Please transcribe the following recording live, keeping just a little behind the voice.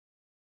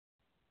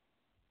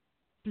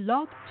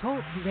Blog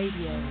Talk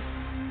Radio.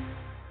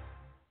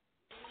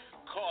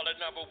 Caller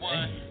number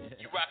one,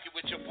 you rockin'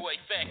 with your boy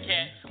Fat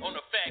Cat on the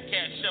Fat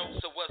Cat Show,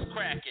 so what's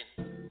crackin'?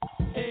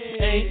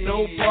 Ain't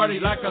no party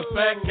like a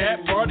fat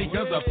cat party,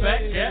 cause a fat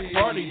cat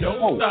party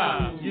don't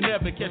stop. You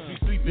never catch me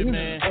sleeping,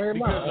 man,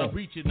 because I'm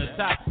reaching the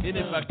top. And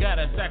if I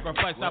gotta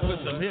sacrifice, I put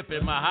some hip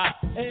in my hop.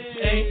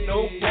 Ain't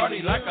no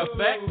party like a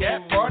fat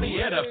cat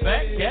party. At a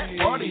fat cat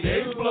party,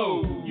 they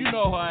blow. You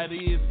know how it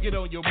is. Get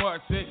on your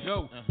mark, set,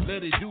 go.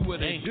 Let it do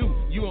what it do.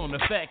 You on the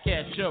Fat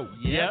Cat Show.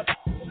 Yep.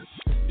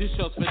 This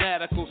show's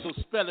fanatical, so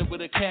spell it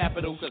with a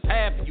capital, cause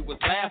half of you was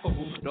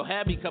laughable. Don't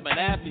have me coming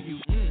after you.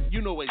 You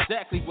know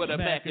exactly what a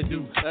Mac can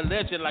do. A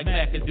legend like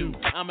Mac can do.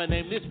 I'ma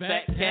name this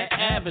Fat Cat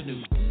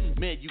Avenue.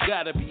 Man, you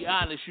gotta be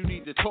honest, you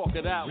need to talk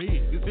it out. Cause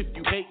if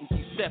you hate and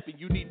keep stepping,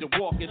 you need to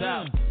walk it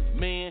out.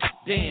 Man,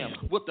 damn,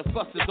 what the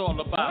fuss is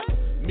all about?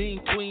 Mean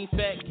Queen,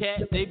 Fat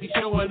Cat, they be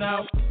showing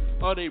out.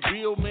 Are they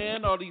real,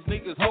 man? Are these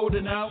niggas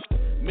holding out?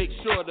 Make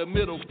sure the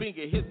middle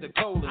finger hit the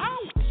colon.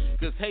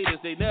 Cause haters,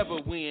 they never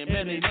win,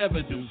 man, they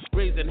never do.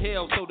 Raising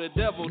hell so the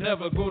devil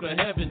never go to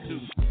heaven too.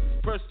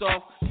 First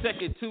off,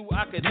 second two,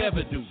 I could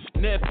never do.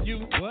 Nephew,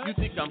 you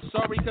think I'm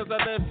sorry cause I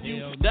left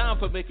you? Down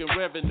for making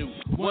revenue.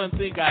 One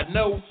thing I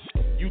know,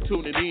 you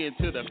tuning in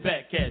to the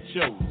Fat Cat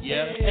Show,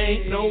 yeah?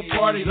 Ain't no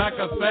party like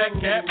a fat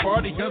cat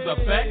party, cause a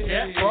fat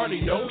cat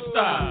party don't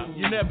stop.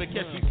 You never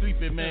catch me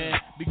sleeping, man,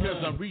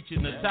 because I'm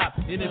reaching the top.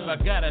 And if I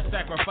gotta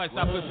sacrifice,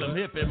 I put some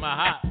hip in my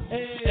hop.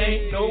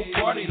 Ain't no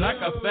party like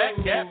a fat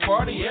cat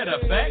party. At a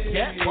fat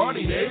cat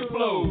party, they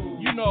blow.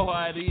 You know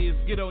how it is.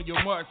 Get on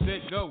your mark,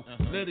 set, go.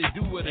 Let it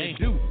do what it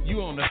do.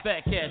 You on the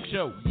Fat Cat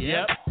Show,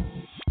 yep.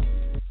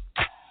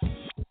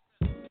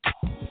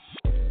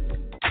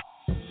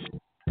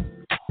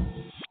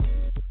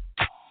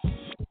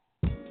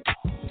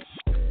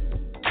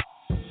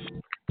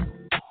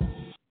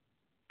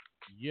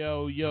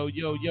 Yo, yo,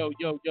 yo, yo,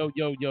 yo, yo,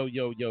 yo, yo,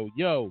 yo, yo,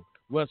 yo.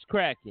 What's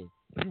cracking?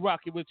 You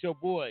rocking with your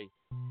boy,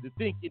 the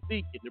thinking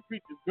deacon, the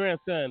preacher's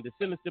grandson, the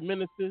sinister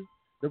minister,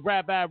 the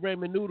Rabbi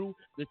Raymond Noodle,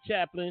 the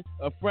chaplain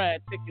of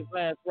fried chicken's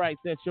last rites.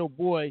 That's your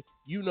boy,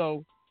 you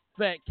know,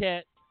 Fat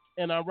Cat,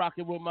 and I'm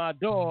rocking with my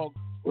dog,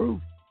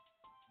 Roof,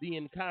 the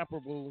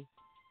incomparable,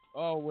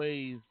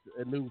 always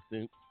a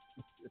nuisance.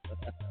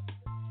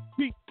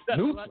 Pete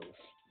Satellite,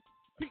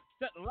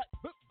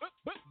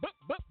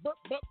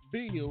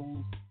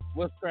 Bills.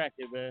 What's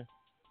cracking, man?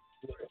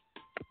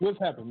 What's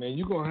happening, man?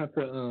 You're going to have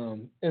to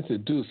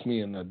introduce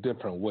me in a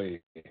different way.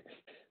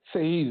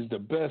 Say he's the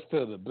best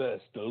of the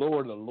best, the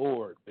Lord of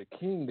Lord, the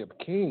King of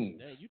Kings.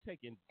 Man, you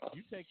taking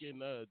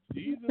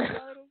Jesus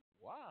title?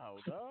 Wow,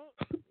 dog.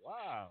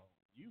 Wow.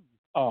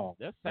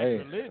 That's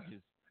sacrilegious.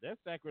 Hey. That's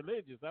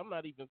sacrilegious. I'm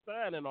not even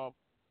signing off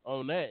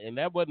on that. And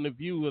that wasn't the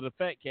view of the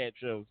Fat Cat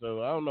Show.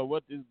 So I don't know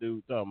what this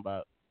dude talking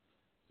about.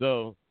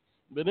 So,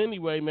 but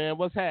anyway, man,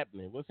 what's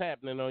happening? What's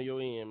happening on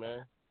your end,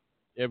 man?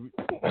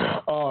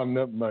 Oh,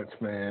 not much,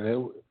 man. It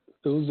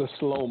was a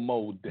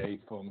slow-mo day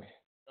for me.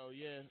 Oh,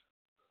 yeah.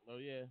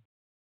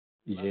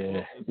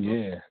 Yeah.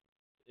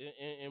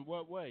 In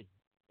what way?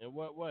 In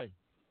what way?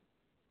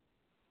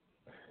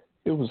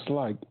 It was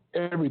like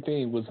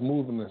everything was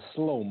moving in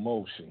slow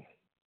motion.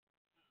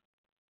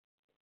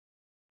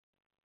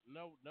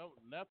 No,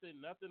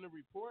 nothing to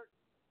report?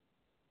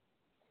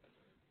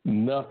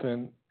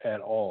 Nothing at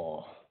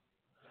all.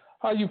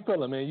 How you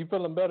feeling, man? You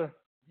feeling better?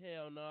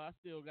 Hell no, I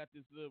still got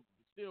this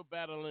still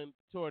battling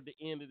toward the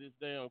end of this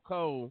damn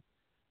cold,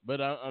 but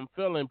I'm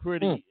feeling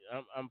pretty.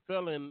 I'm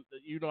feeling,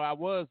 I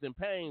was in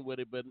pain with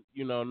it, but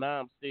now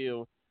I'm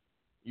still,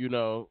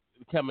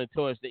 coming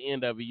towards the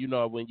end of it.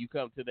 When you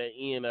come to the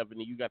end of it,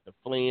 and you got the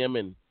phlegm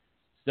and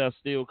stuff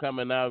still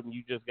coming out, and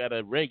you just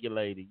gotta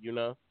regulate it,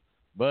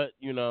 But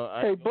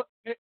Hey,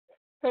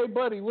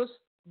 buddy, what's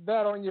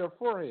that on your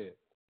forehead?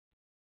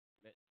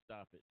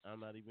 Stop it! I'm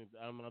not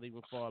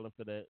even falling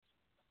for that.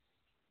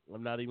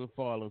 I'm not even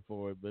falling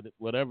for it, but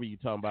whatever you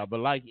talking about.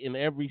 But like in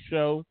every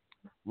show,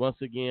 once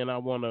again, I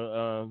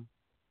wanna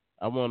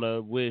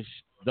wish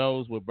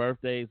those with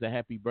birthdays a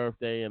happy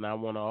birthday, and I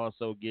wanna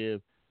also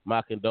give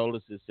my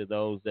condolences to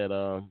those that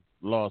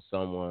lost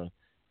someone,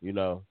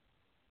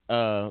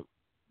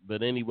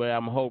 But anyway,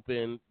 I'm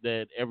hoping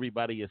that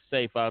everybody is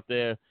safe out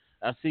there.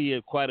 I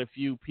see quite a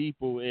few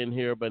people in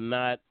here, but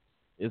not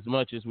as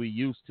much as we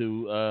used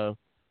to.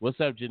 What's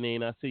up,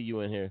 Janine? I see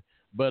you in here,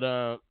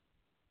 but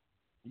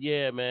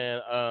yeah,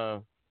 man.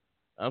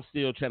 I'm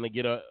still trying to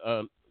get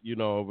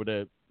over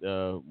that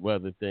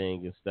weather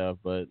thing and stuff,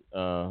 but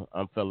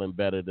I'm feeling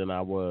better than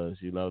I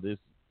was.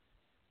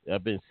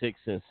 I've been sick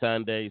since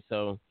Sunday,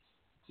 so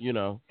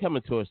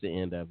coming towards the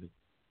end of it.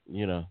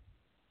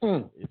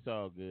 It's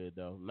all good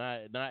though.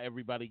 Not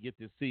everybody get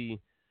to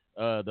see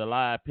the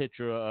live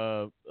picture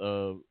of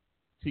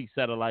T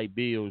Satellite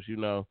Bills. Just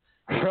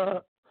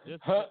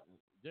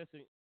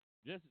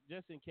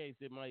in case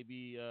it might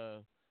be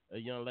a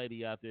young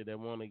lady out there that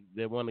want to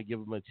give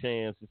them a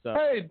chance or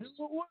something. Hey, dude,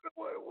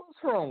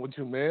 what's wrong with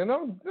you, man?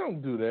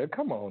 Don't do that.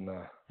 Come on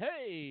now.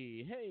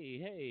 Hey.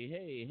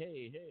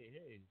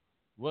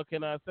 What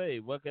can I say?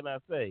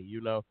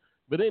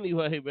 But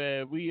anyway,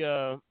 man,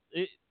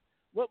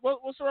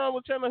 what's wrong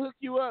with trying to hook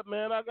you up,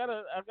 man? I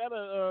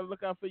gotta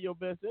look out for your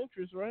best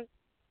interest, right?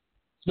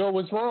 You know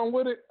what's wrong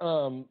with it?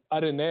 I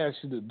didn't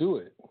ask you to do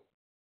it.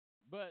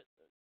 But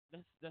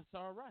that's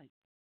all right.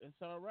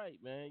 That's all right,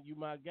 man. You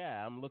my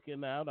guy. I'm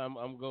looking out.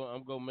 I'm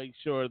gonna make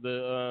sure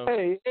the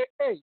Hey,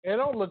 and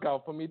don't look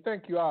out for me.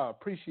 Thank you. I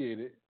appreciate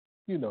it.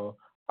 You know,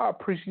 I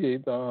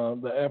appreciate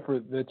the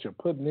effort that you're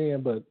putting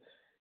in, but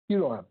you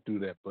don't have to do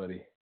that,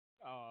 buddy.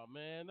 oh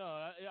man, no,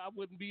 I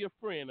wouldn't be a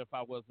friend if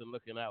I wasn't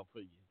looking out for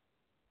you.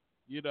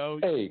 You know.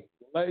 Hey,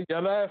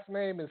 your last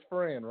name is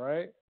Friend,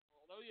 right?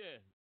 Oh yeah.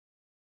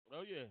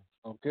 Oh yeah.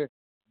 Okay.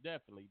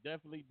 Definitely,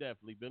 definitely,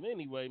 definitely. But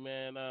anyway,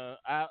 man,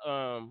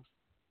 I'm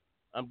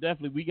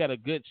definitely. We got a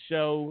good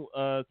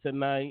show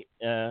tonight.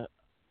 And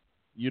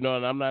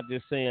I'm not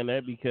just saying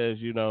that because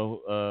you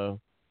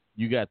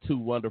got two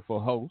wonderful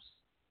hosts.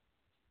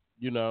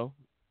 You know,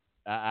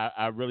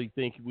 I really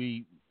think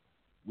we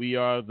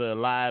are the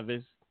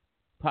livest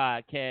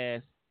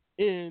podcast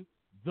in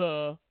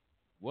the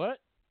what?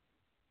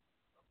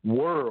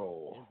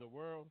 World. In the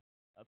world.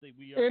 I think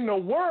we are in the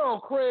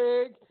world,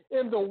 Craig.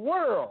 In the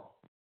world.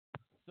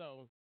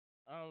 So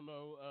I don't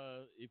know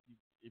if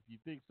you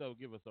think so.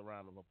 Give us a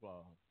round of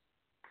applause.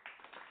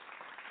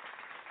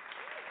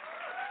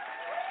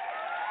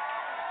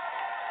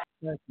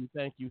 Thank you,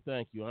 thank you,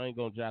 thank you. I ain't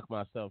gonna jock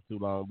myself too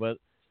long, but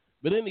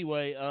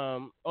anyway,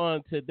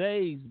 on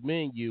today's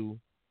menu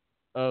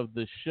of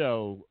the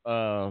show,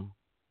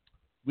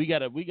 we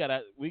got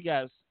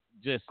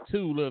just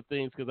two little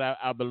things because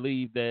I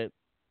believe that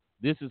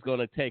this is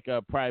gonna take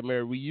up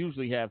primary. We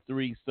usually have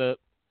three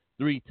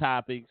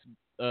topics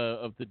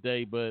of the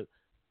day, but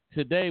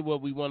today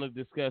what we want to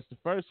discuss the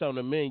first on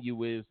the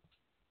menu is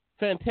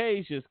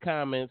Fantasia's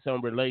comments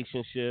on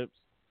relationships.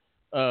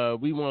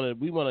 We want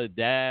to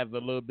dive a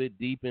little bit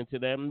deep into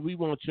that, and we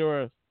want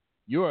your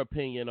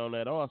opinion on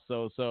that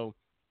also. So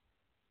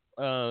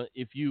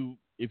if you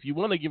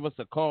want to give us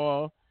a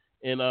call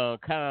and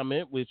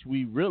comment, which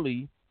we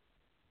really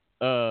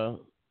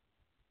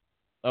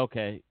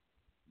okay,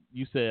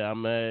 you said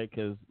I'm mad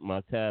because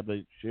my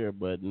tablet share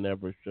button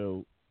never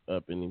showed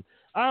up any.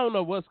 I don't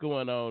know what's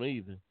going on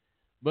either,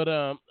 but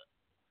I'm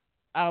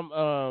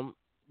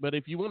but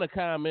if you want to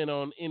comment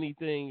on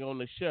anything on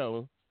the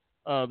show,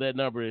 that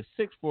number is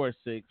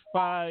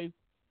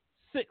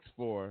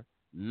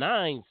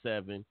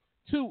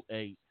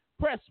 646-564-9728.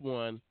 Press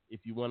 1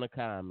 if you want to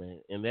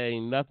comment. And there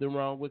ain't nothing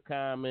wrong with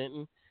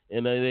commenting.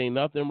 And there ain't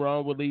nothing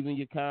wrong with leaving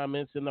your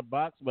comments in the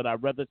box. But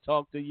I'd rather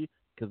talk to you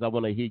because I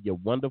want to hear your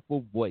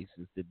wonderful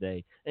voices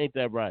today. Ain't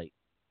that right?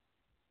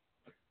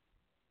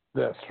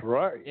 That's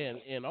right.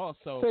 And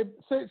also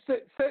say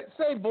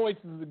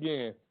voices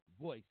again.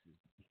 voices.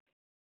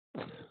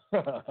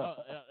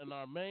 And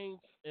our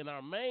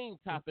main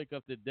topic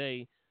of the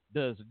day,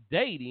 does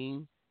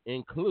dating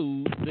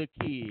include the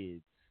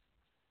kids?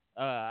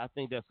 I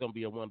think that's gonna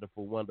be a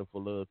wonderful,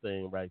 wonderful little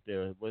thing right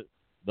there. But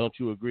don't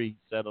you agree,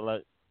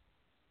 Satellite?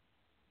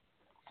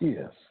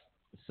 Yes.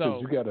 So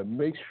you got to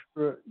make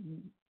sure.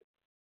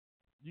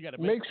 You got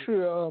to make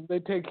sure they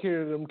take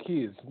care of them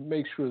kids.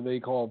 Make sure they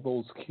call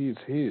those kids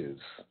his.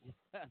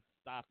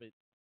 Stop it.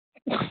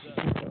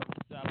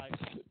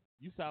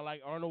 You sound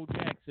like Arnold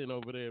Jackson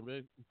over there,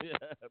 man.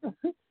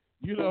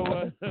 You know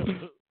what?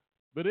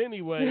 But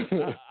anyway,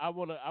 I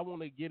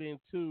wanna get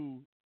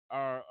into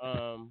our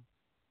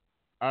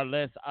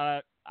less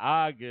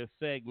August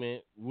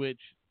segment, which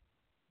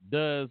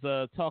does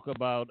talk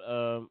about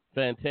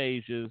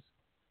Fantasia's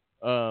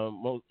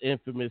most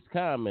infamous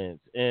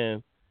comments,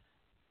 and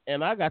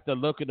I got to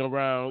looking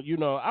around.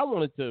 I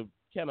wanted to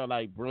kind of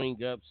like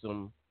bring up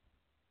some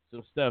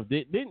stuff.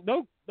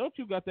 Don't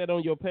you got that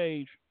on your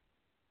page?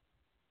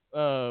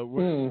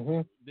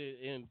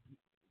 And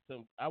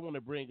I want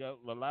to bring up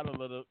a lot of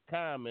little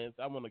comments.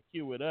 I want to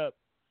cue it up,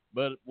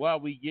 but while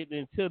we get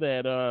into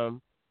that,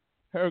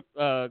 her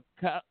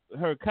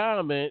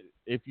comment,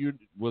 if you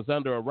was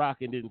under a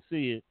rock and didn't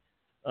see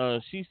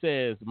it, she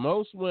says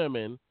most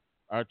women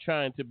are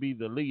trying to be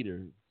the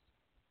leaders.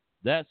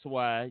 That's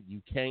why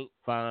you can't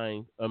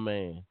find a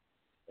man.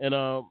 And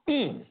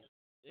and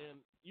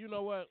you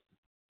know what?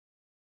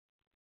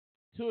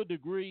 To a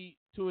degree,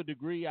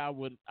 I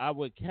would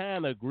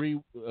kind of agree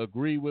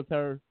with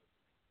her.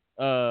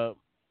 But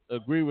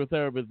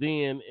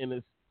then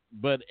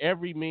but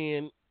every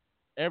man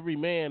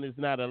is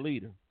not a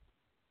leader.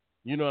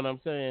 You know what I'm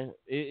saying?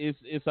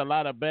 It's a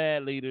lot of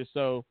bad leaders.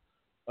 So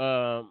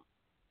I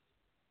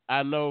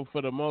know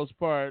for the most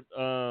part,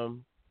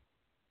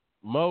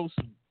 most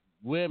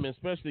women,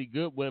 especially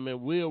good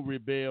women, will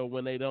rebel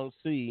when they don't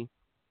see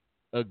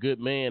a good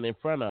man in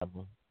front of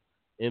them.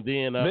 And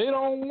then they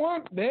don't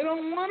want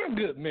a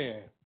good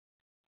man.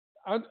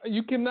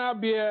 You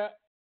cannot be an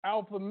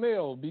alpha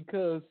male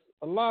because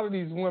a lot of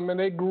these women,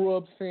 they grew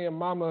up seeing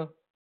mama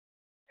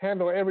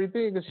handle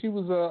everything because she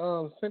was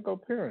a single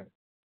parent,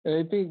 and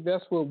they think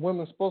that's what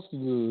women's supposed to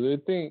do. They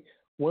think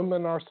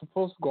women are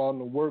supposed to go out in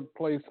the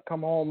workplace,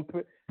 come home,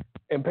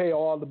 and pay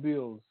all the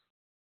bills.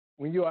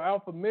 When you're an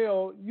alpha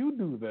male, you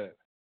do that.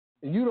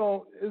 You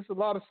don't. It's a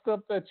lot of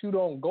stuff that you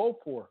don't go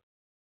for.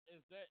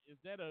 Is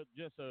that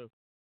just a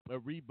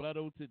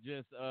rebuttal to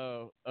just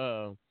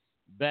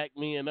back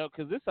me up?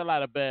 Because there's a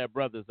lot of bad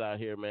brothers out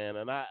here, man,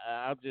 and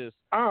I just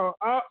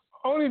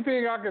Only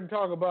thing I can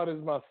talk about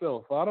is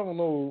myself. I don't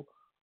know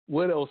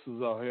what else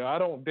is out here. I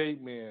don't date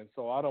men,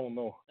 so I don't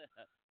know.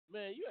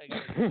 Man,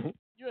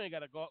 you ain't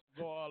gotta go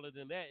all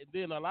in that. And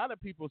then a lot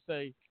of people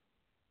say,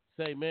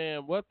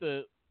 man, what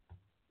the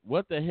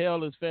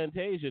hell is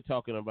Fantasia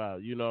talking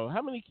about? You know,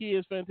 how many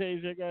kids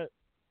Fantasia got?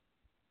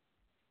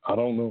 I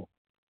don't know.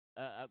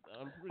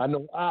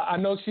 I'm I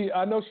know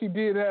she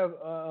did have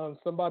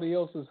somebody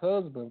else's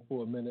husband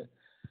for a minute.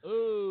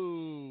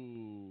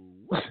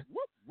 Ooh.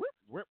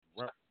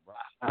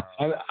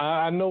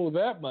 I know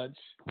that much.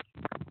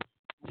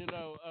 You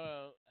know,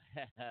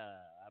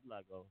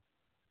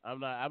 I'm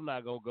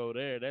not gonna go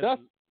there.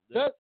 That's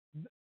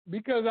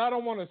because I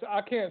don't want to.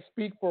 I can't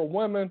speak for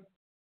women.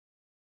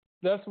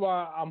 That's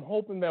why I'm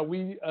hoping that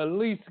we at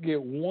least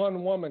get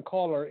one woman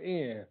caller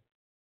in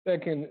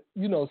that can,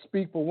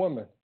 speak for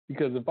women.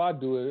 Because if I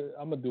do it,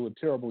 I'm gonna do a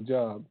terrible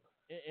job.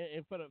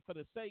 And for the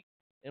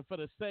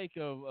sake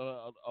of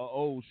an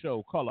old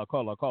show, caller.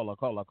 Come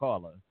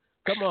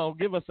on,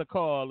 give us a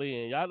call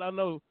in. I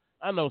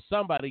know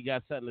somebody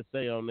got something to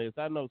say on this.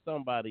 I know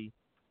somebody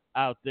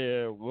out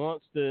there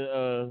wants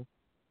to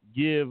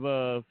give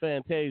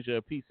Fantasia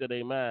a piece of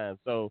their mind.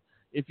 So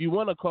if you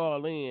want to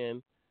call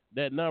in,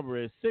 that number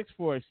is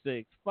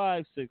 646-564.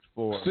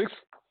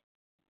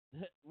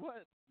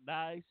 What?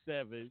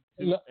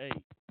 9728.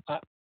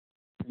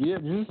 Yeah,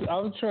 I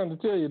was trying to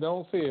tell you,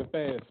 don't say it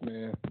fast,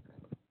 man.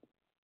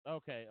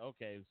 Okay.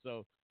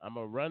 So I'm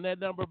going to run that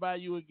number by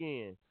you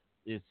again.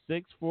 It's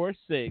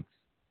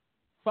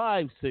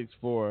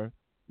 646-564-9728.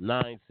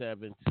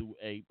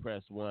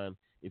 Press 1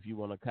 if you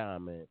want to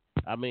comment.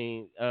 I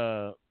mean,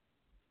 I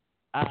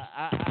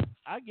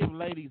give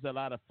ladies a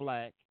lot of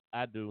flack.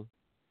 I do.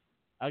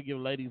 I give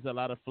ladies a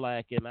lot of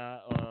flack, and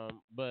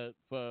but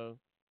for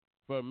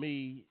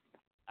me,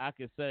 I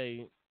could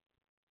say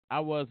I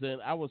was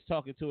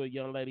talking to a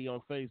young lady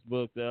on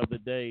Facebook the other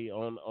day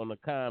on a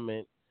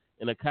comment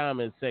in a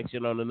comment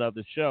section on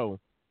another show,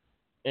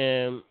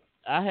 and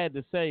I had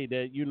to say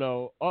that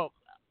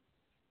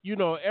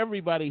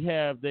everybody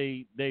have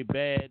they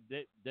bad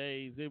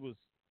days. It was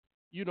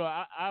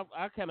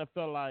I kind of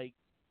felt like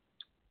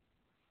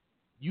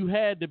you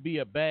had to be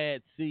a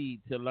bad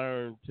seed to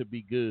learn to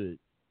be good.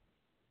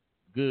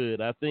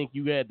 I think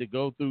you had to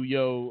go through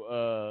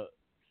your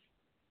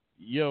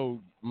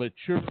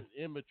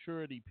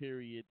immaturity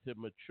period to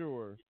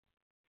mature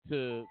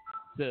to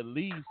at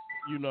least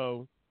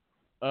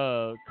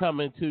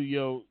come into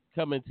your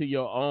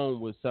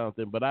own with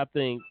something. But I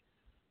think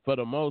for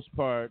the most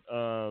part,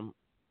 no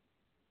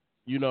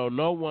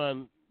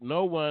one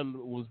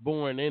was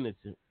born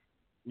innocent.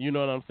 You know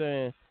what I'm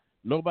saying?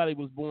 Nobody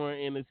was born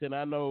innocent.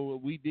 I know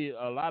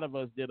a lot of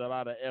us did a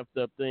lot of effed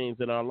up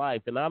things in our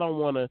life, and I don't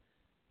want to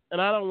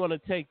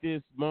take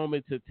this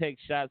moment to take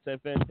shots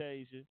at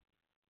Fantasia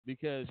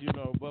because,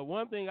 but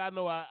one thing I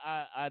know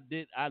I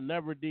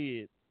never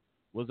did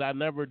was I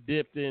never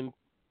dipped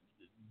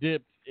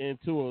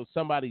into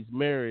somebody's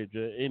marriage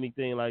or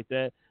anything like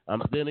that.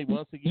 Then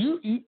once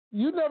again,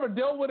 you never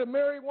dealt with a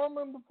married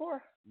woman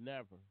before?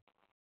 Never.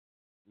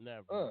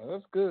 Oh,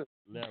 that's good.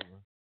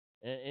 Never.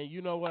 And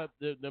you know what?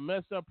 The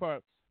messed up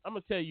part, I'm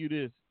gonna tell you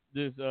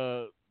this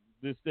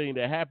thing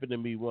that happened to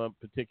me one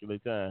particular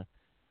time.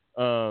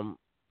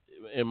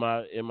 In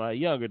my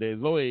younger days,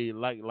 Lloyd,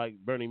 like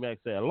Bernie Mac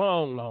said, a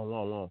long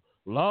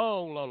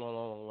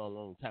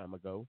time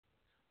ago.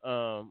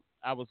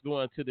 I was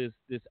going to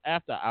this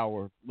after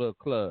hour little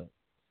club,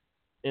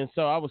 and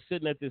so I was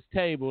sitting at this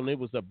table, and it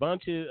was a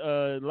bunch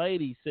of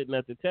ladies sitting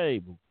at the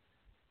table,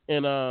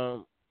 and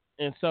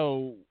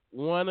so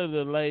one of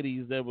the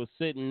ladies that was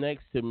sitting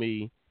next to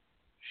me,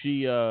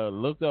 she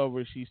looked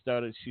over, she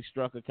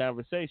struck a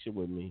conversation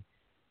with me.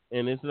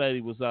 And this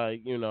lady was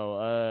like, I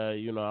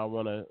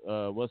want to,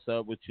 what's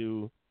up with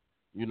you?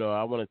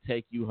 I want to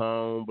take you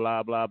home,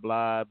 blah, blah,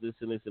 blah, this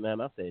and this and that.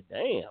 And I said,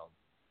 damn.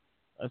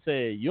 I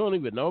said, you don't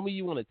even know me?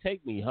 You want to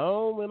take me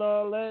home and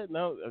all that?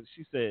 No,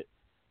 she said,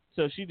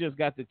 so she just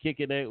got to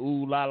kicking that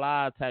ooh, la,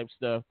 la type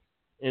stuff.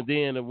 And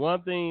then the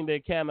one thing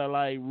that kind of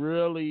like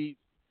really,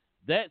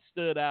 that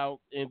stood out.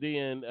 And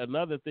then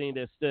another thing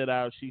that stood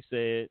out, she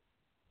said,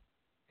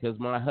 because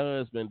my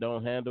husband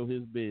don't handle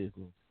his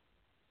business.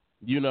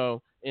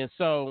 And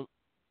so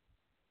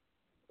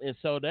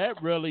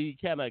that really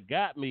kind of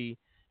got me.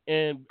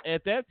 And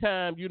at that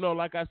time,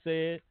 like I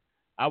said,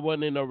 I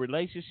wasn't in a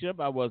relationship.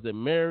 I wasn't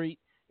married.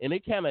 And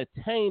it kind of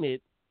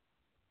tainted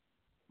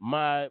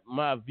my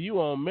view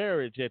on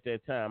marriage at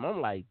that time.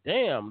 I'm like,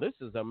 damn, this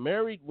is a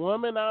married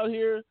woman out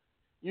here,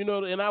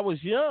 and I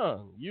was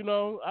young,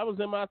 I was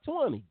in my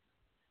 20s.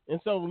 And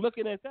so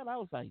looking at that, I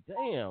was like,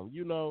 damn,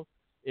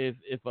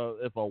 if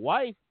a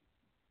wife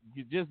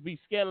could just be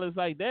scandalous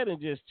like that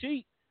and just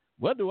cheat,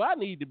 what do I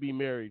need to be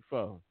married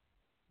for?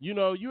 You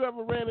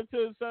ever ran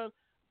into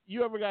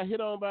you ever got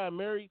hit on by a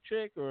married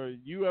chick, or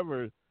you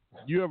ever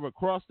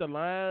crossed the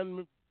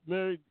line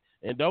married,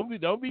 and don't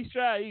be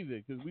shy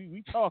either, because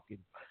we talking.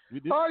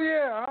 Oh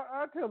yeah,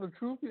 I tell the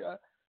truth.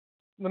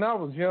 When I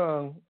was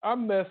young, I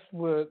messed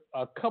with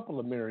a couple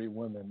of married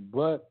women,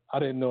 but I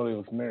didn't know they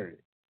was married.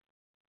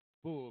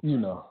 Bull crap. You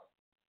know,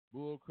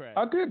 bull crap.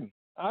 I didn't.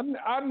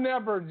 I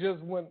never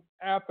just went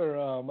after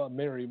a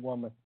married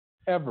woman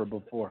ever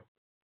before.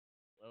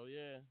 Oh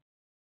yeah.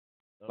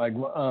 Oh. Like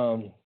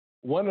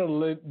one of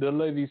the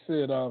ladies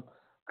said,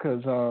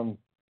 because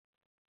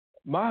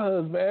my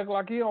husband act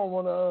like he don't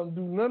want to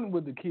do nothing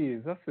with the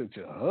kids. I said,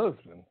 your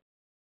husband?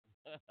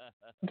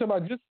 I'm talking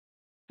about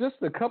just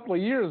a couple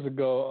of years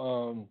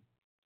ago.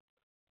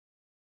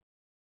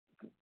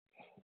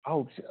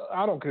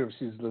 I don't care if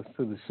she's listening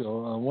to the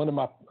show.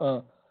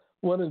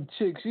 One of the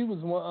chicks, she was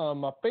one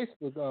my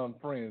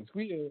Facebook friends.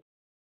 We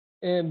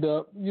end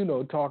up,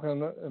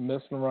 talking and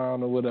messing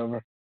around or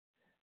whatever.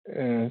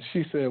 And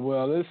she said,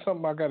 "Well, there's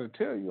something I got to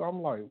tell you."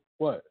 I'm like,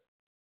 "What?"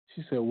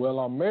 She said, "Well,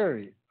 I'm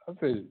married." I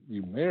said,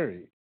 "You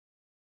married?"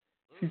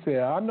 She said,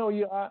 "I know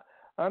you.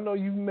 I know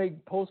you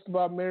make posts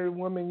about married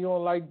women. You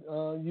don't like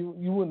you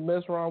wouldn't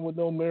mess around with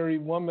no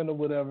married woman or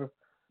whatever."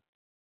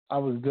 I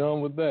was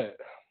done with that.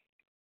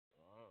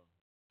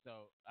 So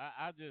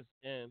I just,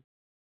 and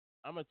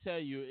I'm gonna tell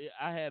you,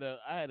 I had a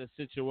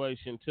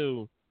situation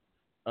too,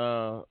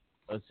 a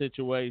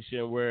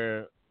situation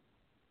where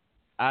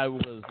I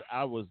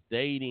was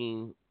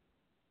dating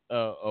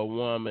a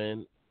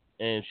woman,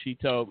 and she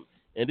told,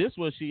 and this is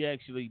what she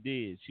actually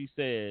did. She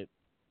said,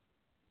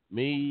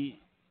 me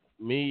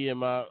and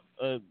my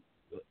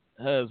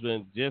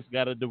husband just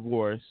got a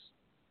divorce.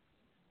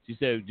 She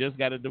said, we just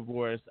got a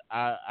divorce.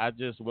 I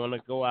just want to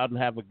go out and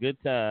have a good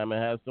time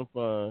and have some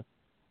fun.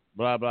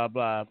 Blah blah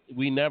blah.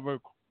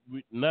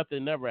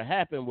 Nothing never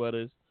happened with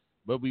us,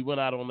 but we went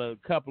out on a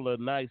couple of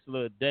nice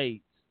little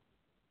dates.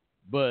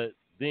 But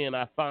then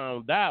I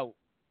found out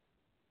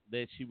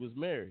that she was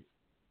married.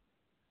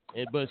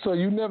 So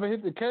you never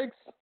hit the cakes?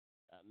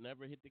 I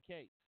never hit the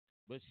cake.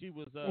 But she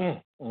was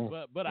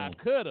but I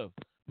could have.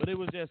 But it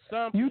was just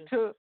something.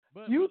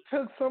 You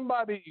took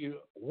somebody's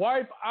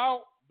wife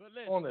out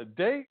on a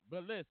date?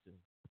 But listen.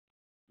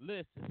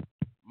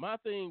 My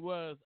thing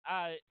was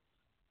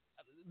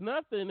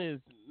nothing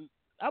is,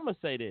 I'm going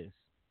to say this.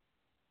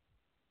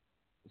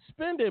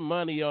 Spending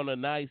money on a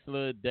nice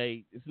little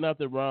date, there's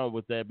nothing wrong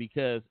with that,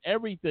 because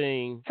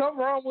everything. Something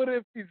wrong with it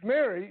if she's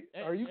married.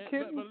 Are you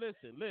kidding? But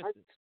listen.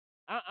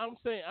 I'm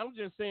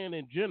just saying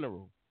in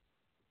general.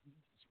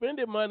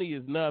 Spending money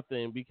is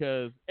nothing,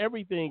 because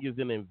everything is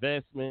an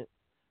investment,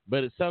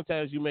 but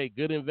sometimes you make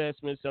good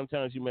investments,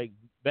 sometimes you make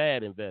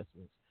bad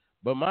investments.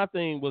 But my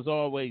thing was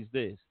always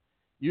this.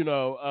 When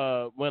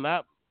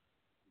I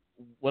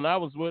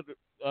was with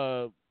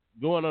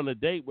going on a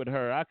date with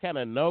her, I kind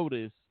of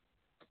noticed,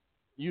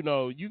 you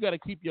got to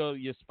keep your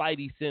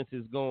spidey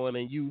senses going,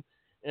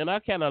 and I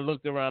kind of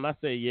looked around. I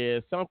said, yeah,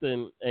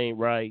 something ain't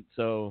right.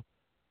 So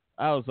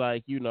I was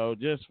like,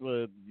 just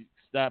for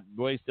stop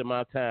wasting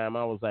my time,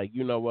 I was like,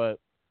 you know what?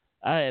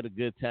 I had a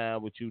good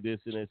time with you, this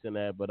and this and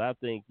that, but I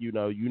think, you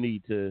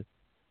need to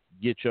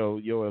get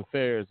your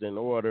affairs in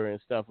order and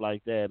stuff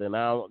like that. And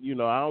I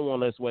don't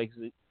want us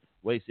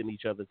wasting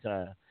each other's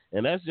time.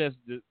 And that's just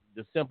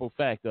the simple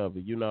fact of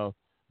it,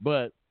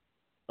 But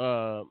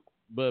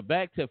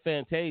back to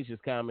Fantasia's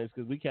comments,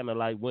 because we kind of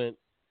like went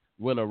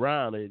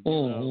around it,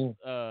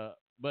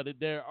 but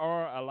there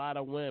are a lot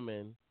of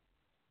women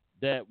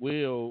that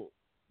will,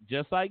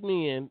 just like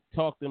men,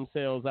 talk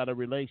themselves out of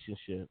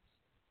relationships.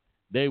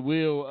 They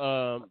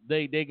will.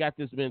 They got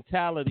this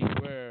mentality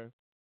where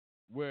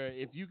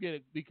if you get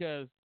it,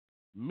 because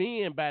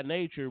men by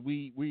nature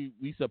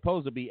we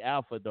supposed to be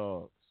alpha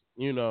dogs.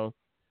 We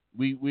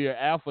are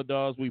alpha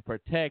dogs. We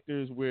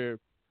protectors. We're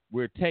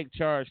take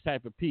charge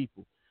type of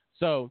people.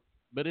 So,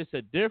 but it's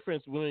a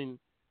difference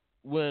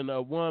when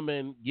a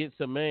woman gets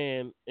a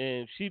man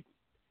and she's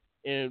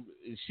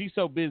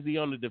so busy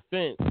on the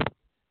defense,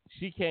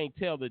 she can't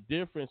tell the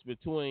difference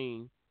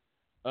between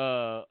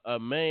a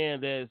man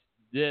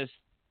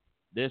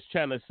that's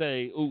trying to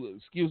say, "Ooh,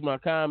 excuse my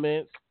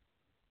comments,"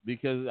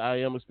 because I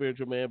am a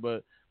spiritual man.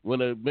 But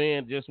when a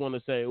man just want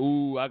to say,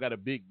 "Ooh, I got a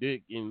big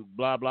dick," and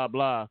blah blah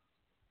blah,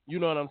 you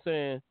know what I'm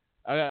saying?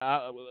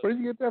 Where did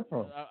you get that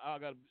from? I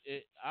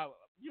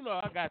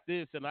got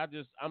this, and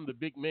I'm the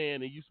big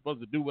man, and you supposed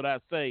to do what I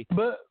say.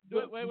 But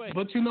wait.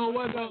 But you know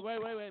what? Wait.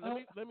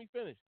 Let me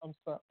finish. I'm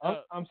sorry.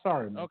 I'm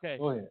sorry, man. Okay.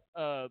 Go ahead.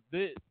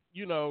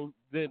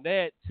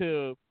 That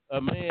to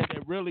a man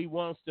that really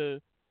wants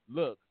to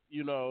look.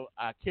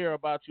 I care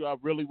about you. I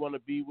really want to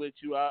be with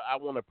you. I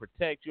want to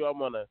protect you. I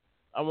want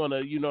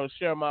to,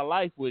 share my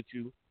life with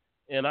you,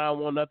 and I don't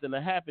want nothing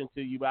to happen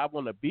to you. But I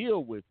want to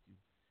build with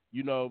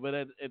you. But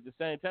at the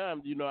same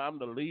time, I'm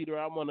the leader.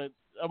 I want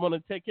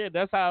to take care.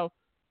 That's how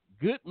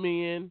good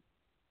men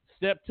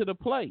step to the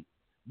plate.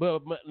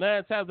 But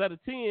 9 times out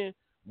of 10,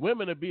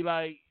 women will be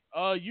like,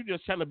 "Oh, you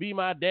just trying to be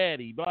my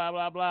daddy, blah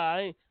blah blah.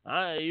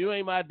 You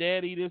ain't my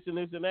daddy, this and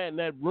that," and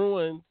that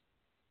ruins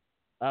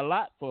a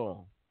lot for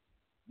them.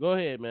 Go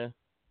ahead, man.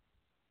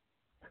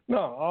 No,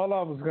 all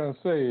I was gonna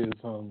say is,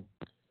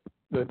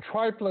 the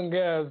trifling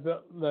guys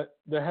that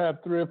have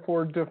 3 or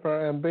 4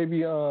 different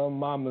baby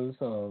mamas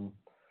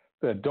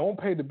that don't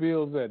pay the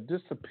bills, that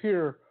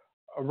disappear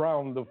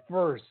around the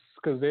first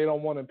because they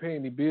don't want to pay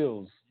any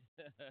bills.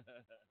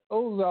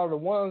 Those are the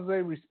ones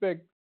they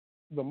respect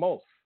the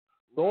most.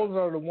 Those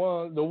are the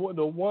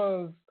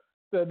ones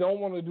that don't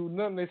want to do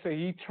nothing. They say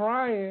he's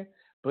trying,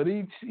 but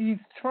he's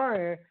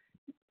trying.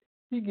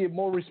 He get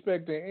more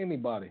respect than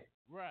anybody.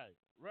 Right.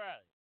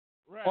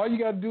 All you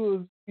got to do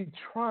is be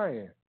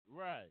trying.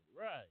 Right.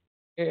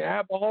 And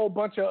have a whole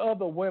bunch of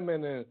other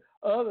women and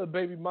other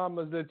baby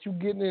mamas that you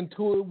getting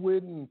into it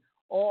with and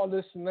all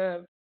this and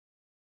that.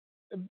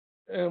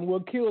 And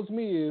what kills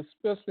me is,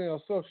 especially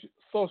on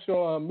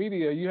social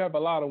media, you have a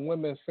lot of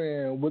women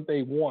saying what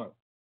they want.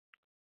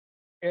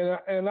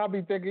 And I'll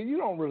be thinking, you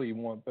don't really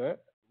want that.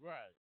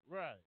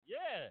 Right.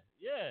 Yeah.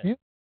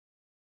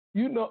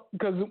 You know,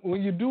 because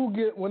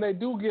when they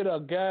do get a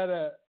guy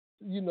that,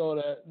 you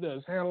know,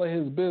 that's handling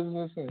his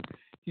business and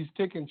he's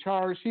taking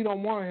charge, he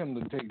don't want him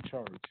to take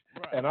charge.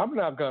 Right. And I'm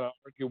not going to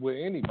argue with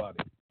anybody.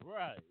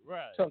 Right.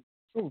 Tell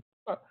the truth.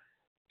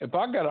 If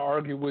I got to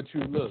argue with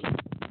you, look,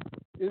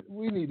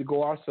 we need to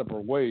go our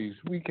separate ways.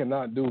 I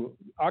can't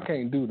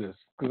do this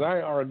because I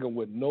ain't arguing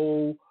with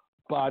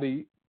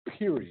nobody,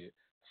 period.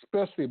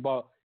 Especially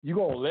about, you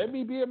going to let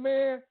me be a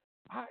man?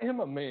 I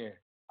am a man.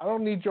 I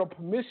don't need your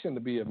permission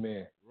to be a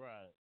man.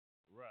 Right.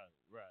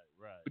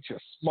 With your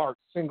smart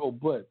single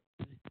butt.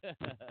 It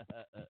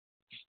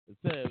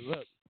said,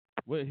 look,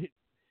 what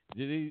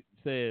he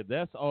said,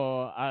 that's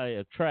all I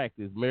attract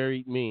is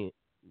married men.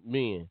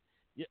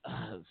 Yeah,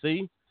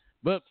 see?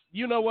 But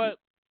you know what?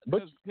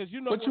 But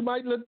you know but what?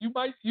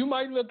 you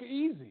might look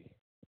easy.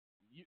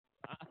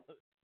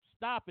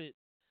 Stop it.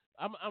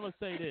 I'm gonna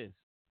say this.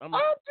 I'm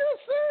just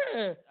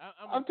saying.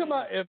 I'm talking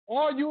about if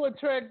all you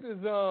attract is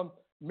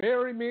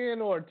married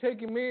men or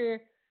taking men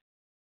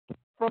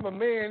from a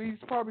man, he's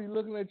probably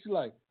looking at you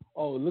like,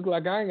 oh, it look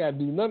like I ain't got to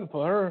do nothing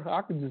for her.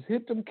 I can just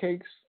hit them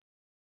cakes.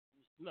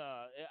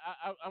 Nah,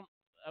 I'm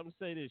gonna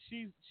say this.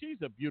 She's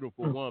a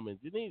beautiful woman.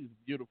 Janine's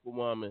a beautiful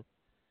woman.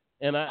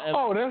 And that's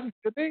Janine.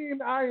 Okay.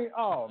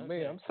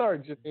 Man, I'm sorry,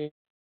 Janine.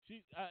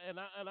 I'm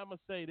gonna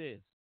say this.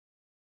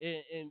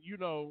 And you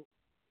know,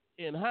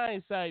 in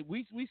hindsight,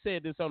 we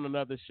said this on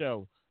another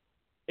show.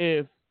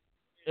 If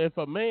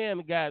a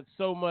man got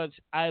so much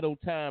idle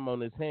time on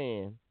his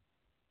hand,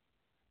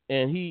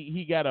 and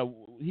he got a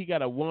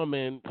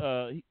woman,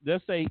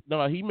 let's say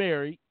no, he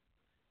married,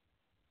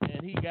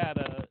 and he got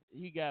a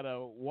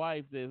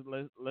wife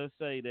that let's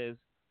say that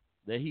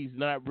he's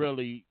not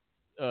really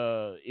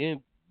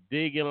in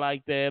digging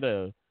like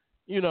that,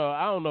 you know,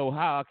 I don't know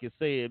how I can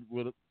say it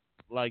with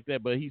like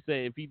that, but he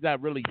said if he's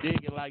not really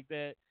digging like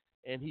that,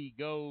 and he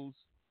goes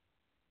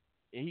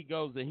and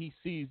he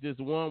sees this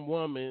one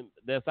woman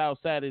that's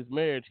outside his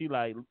marriage, he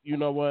like, you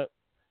know what?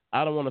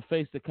 I don't want to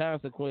face the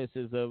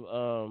consequences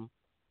of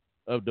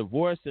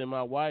divorcing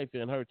my wife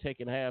and her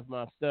taking half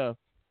my stuff.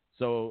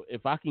 So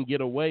if I can get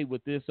away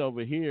with this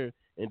over here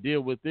and deal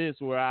with this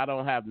where I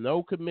don't have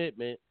no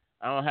commitment,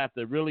 I don't have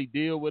to really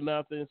deal with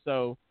nothing.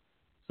 So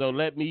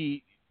let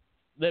me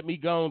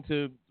go on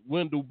to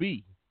Wendell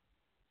B.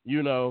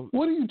 You know.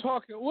 What are you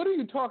talking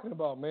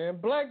about, man?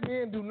 Black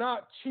men do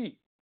not cheat.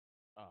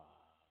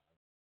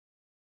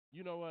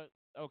 You know what?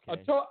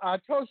 Okay. I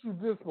told you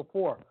this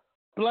before.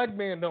 Black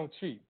men don't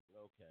cheat.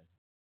 Okay.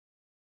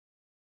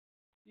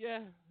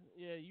 Yeah.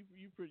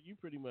 You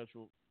pretty much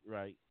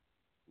right.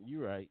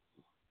 You're right.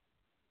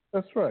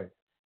 That's right.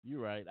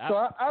 You're right.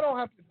 So I don't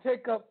have to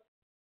take up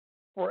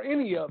for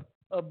any of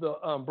the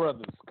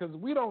brothers because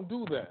we don't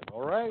do that.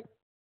 All right.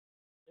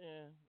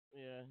 Yeah.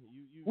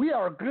 You. We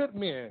are good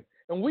men,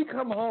 and we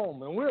come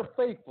home and we're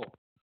faithful.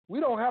 We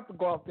don't have to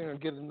go out there and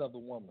get another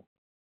woman.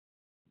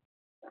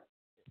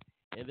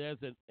 And there's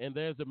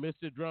a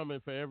Mr.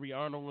 Drummond for every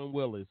Arnold and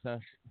Willis, huh?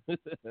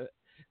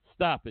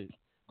 Stop it.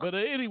 But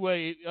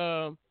anyway,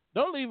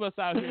 don't leave us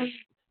out here.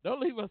 Don't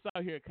leave us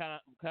out here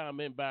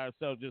comment by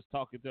ourselves, just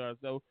talking to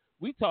ourselves.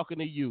 We talking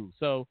to you.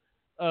 So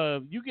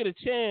you get a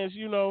chance,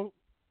 you know,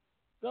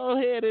 go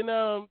ahead and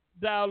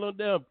dial on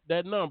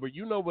that number.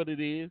 You know what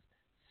it is.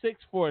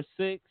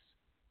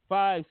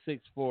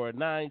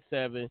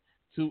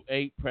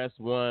 646-564-9728. Press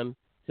 1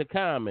 to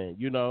comment.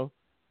 You know,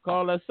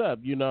 call us up.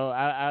 You know,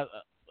 I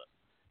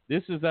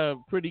this is a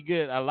pretty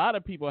good. A lot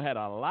of people had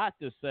a lot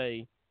to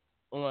say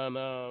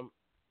on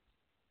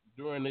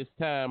during this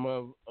time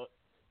of.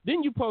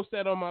 Didn't you post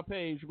that on my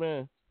page,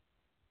 man?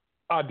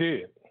 I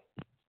did.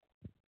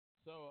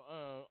 So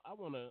I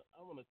wanna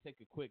take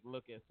a quick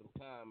look at some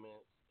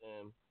comments,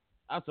 and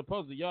I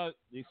suppose that y'all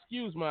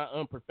excuse my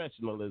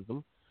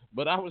unprofessionalism,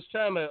 but I was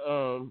trying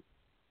to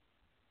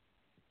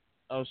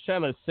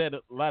set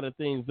a lot of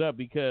things up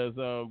because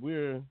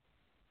we're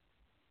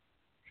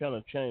trying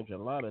to change a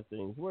lot of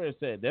things. Where is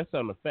that? That's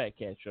on the Fat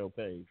Cat Show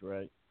page,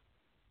 right?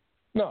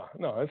 No,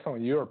 it's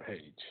on your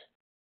page.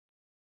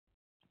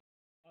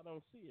 I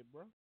don't see it,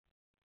 bro.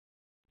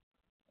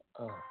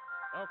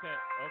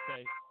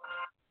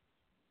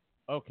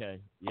 Okay.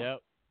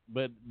 Yep.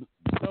 But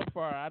so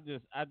far, I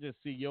just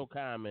see your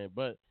comment.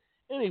 But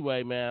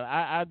anyway, man,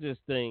 I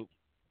just think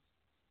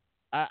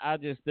I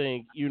just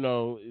think,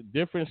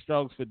 different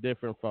strokes for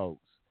different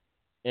folks.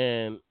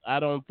 And I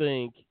don't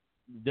think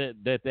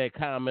that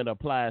comment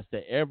applies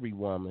to every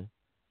woman.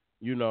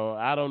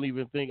 I don't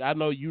even think, I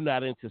know you're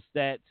not into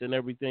stats and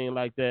everything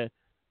like that,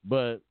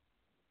 but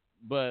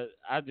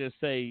I just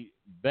say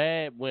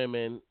bad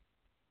women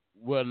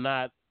will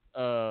not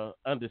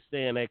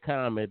understand that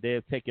comment.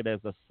 They'll take it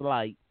as a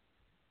slight,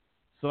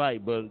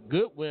 but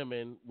good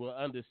women will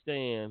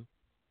understand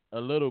a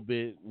little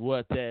bit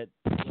what that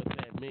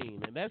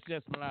means, and that's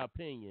just my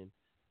opinion.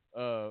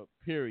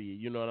 Period.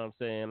 You know what I'm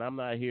saying? I'm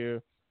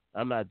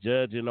not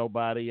judging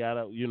nobody. I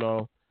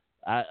don't.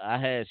 I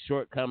had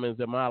shortcomings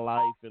in my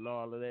life and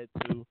all of that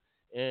too,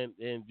 and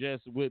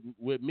just with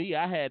me,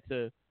 I had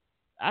to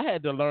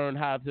learn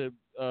how to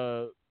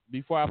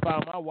before I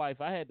found my wife.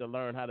 I had to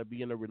learn how to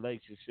be in a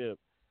relationship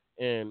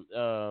and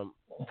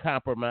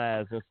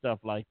compromise and stuff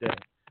like that.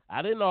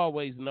 I didn't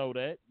always know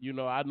that.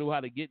 I knew how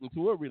to get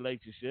into a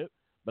relationship,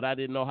 but I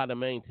didn't know how to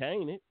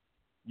maintain it.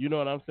 You know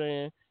what I'm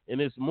saying? And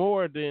it's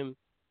more than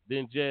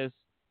just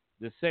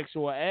the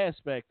sexual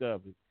aspect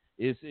of it.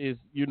 It's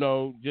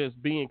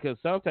just being, because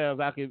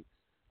sometimes I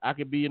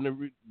could be in a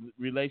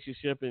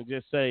relationship and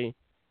just say,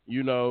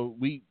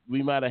 we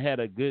might have had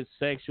a good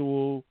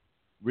sexual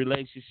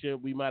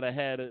relationship. We might have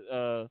had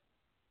a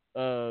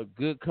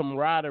good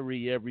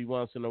camaraderie every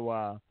once in a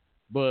while,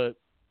 but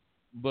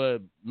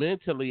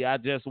mentally I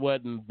just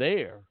wasn't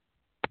there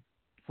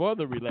for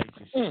the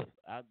relationship.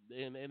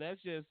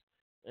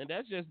 And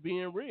that's just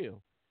being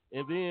real.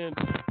 And then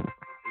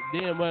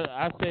when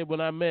I say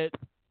when I met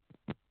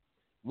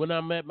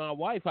my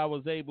wife, I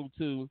was able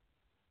to.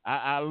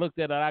 I looked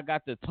at it. I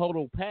got the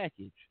total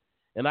package,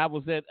 and I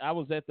was at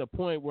the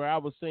point where I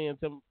was saying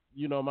to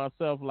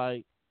myself,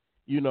 like,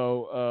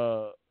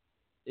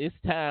 it's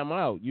time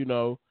out.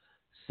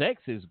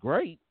 Sex is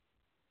great.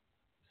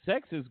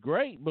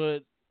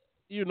 But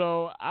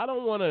I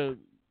don't want to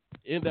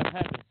end up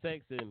having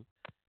sex and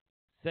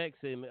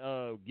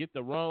get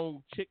the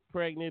wrong chick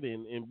pregnant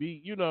and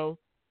be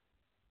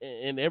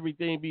and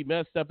everything be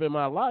messed up in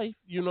my life.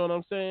 You know what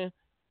I'm saying?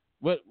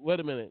 Wait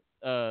a minute.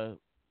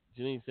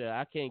 Janine said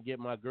I can't get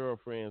my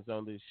girlfriends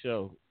on this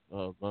show.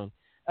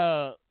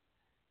 I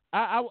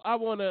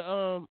want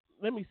to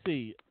let me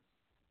see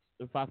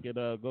if I could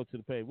go to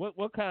the page.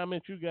 What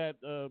comment you got?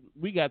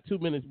 We got 2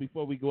 minutes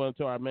before we go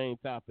into our main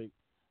topic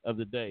of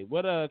the day.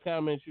 What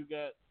comments you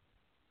got?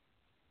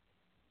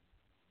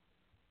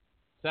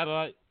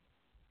 Satellite.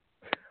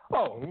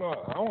 Oh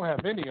no, I don't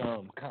have any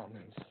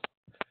comments.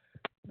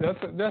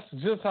 That's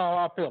just how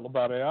I feel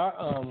about it.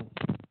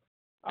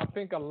 I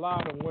think a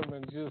lot of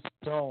women just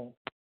don't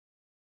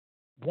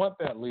want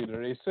that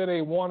leader. They say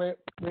they want it,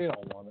 they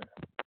don't want it.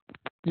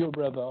 You'd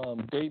rather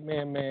date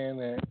man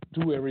and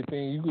do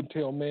everything. You could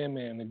tell man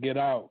to get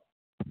out.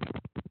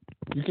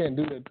 You can't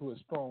do that to a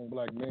strong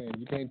black man.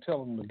 You can't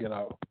tell him to get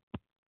out.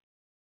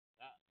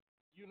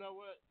 You know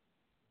what?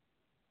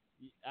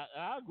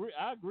 I agree.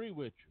 I agree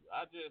with you.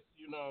 I just,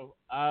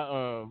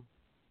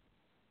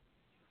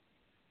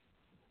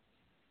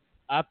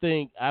 I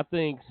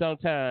think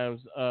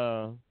sometimes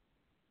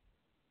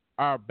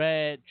our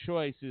bad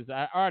choices,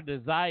 our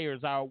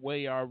desires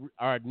outweigh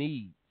our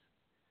needs,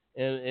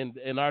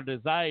 and our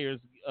desires,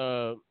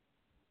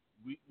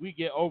 we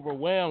get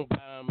overwhelmed by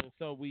them, and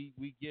so we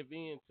give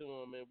in to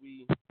them, and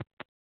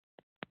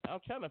I'm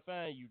trying to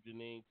find you,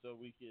 Janine, so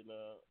we can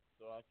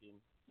so I can.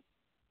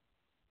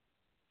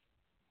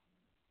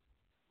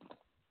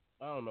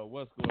 I don't know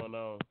what's going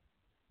on,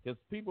 because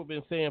people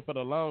been saying for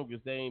the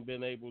longest they ain't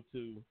been able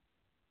to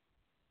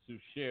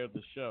share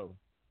the show.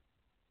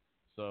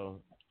 So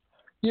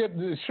yeah,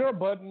 the share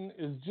button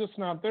is just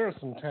not there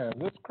sometimes.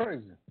 It's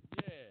crazy.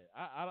 Yeah,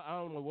 I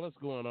don't know what's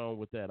going on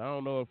with that. I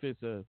don't know if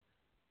it's a.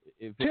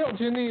 Tell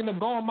Janine to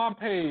go on my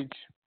page,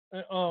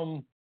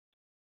 for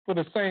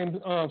the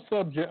same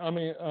subject.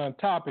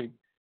 Topic,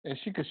 and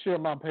she could share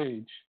my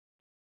page.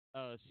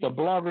 The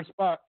blogger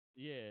spot.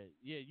 Yeah.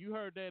 You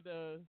heard that.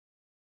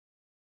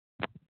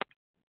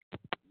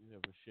 You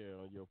never share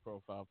on your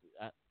profile.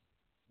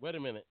 Wait a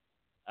minute.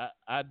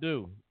 I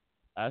do.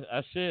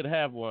 I should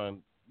have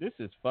one. This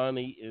is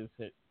funny.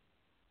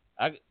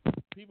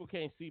 People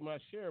can't see my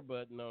share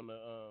button on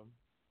the.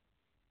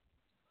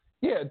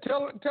 Yeah,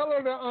 tell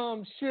her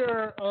to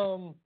share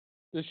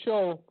the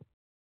show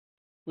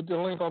with the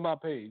link on my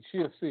page.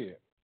 She'll see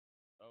it.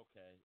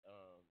 Okay.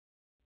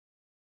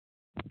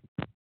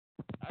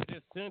 I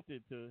just sent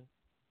it to.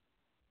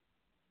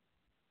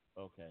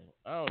 Okay.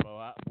 I don't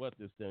know what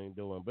this thing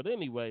doing, but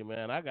anyway,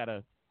 man,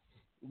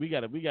 we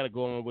gotta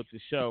go on with the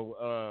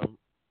show.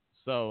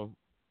 So,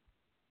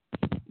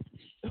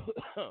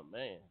 oh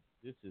man,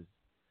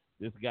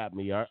 this got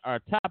me. Our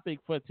topic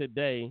for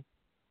today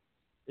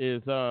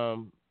is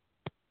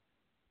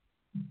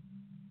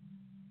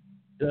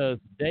does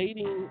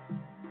dating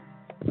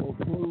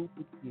include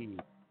the kids?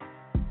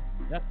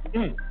 That's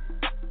dating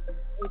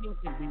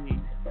can be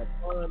a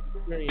fun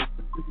experience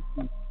for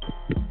people.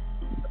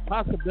 The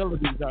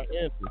possibilities are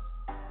endless.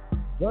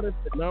 What is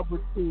the number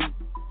 2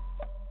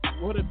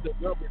 what if the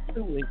number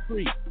two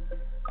increase?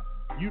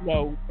 You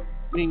know,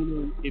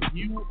 meaning if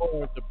you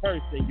or the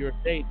person you're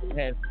dating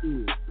has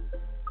kids,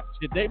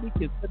 should they be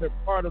considered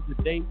part of the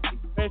date,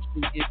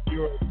 especially if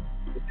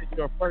it's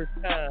your first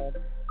time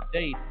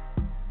dating?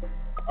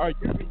 Are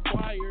you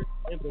required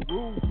in the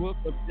rule book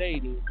of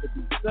dating to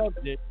be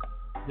subject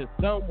to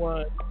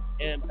someone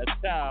and a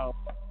child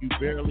you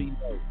barely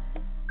know?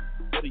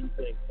 What do you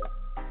think,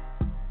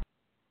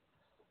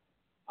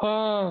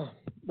 man?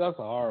 That's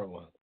a hard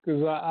one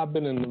because I've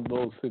been in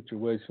those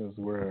situations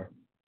where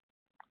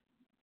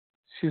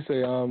she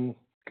say,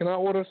 "Can I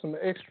order some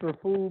extra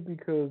food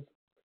because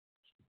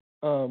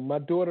my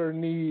daughter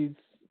needs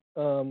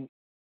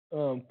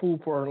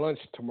food for her lunch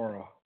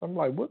tomorrow?" I'm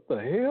like, "What the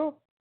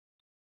hell?"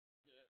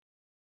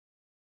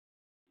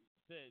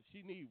 Said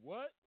she need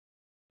what?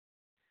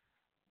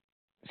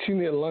 She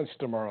need lunch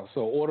tomorrow,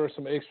 so order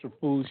some extra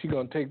food. She's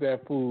gonna take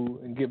that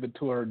food and give it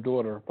to her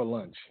daughter for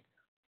lunch.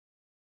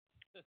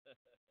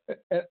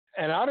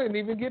 and I didn't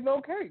even get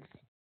no cakes.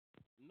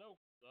 No,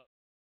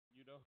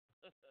 you know.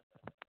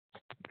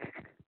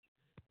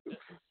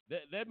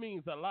 that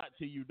means a lot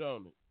to you,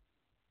 don't it?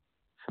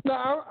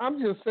 No,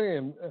 I'm just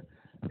saying.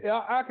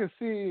 I can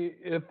see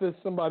if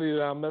it's somebody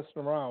that I'm messing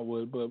around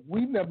with, but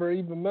we never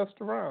even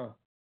messed around.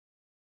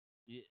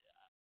 Yeah.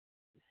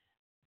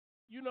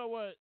 You know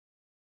what?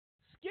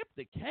 Skip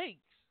the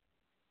cakes.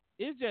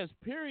 It's just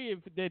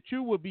period that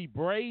you would be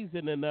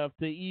brazen enough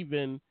to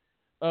even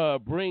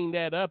bring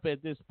that up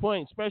at this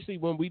point, especially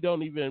when we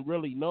don't even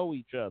really know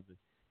each other.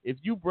 If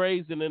you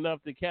brazen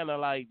enough to kind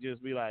of like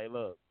just be like,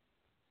 look,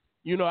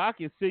 you know, I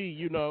can see,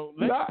 you know.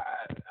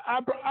 I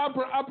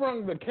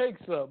bring the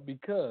cakes up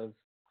because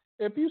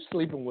if you're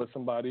sleeping with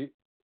somebody,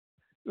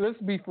 let's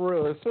be for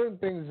real. There's certain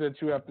things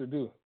that you have to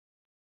do,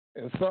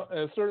 and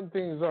certain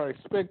things are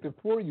expected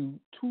for you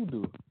to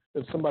do.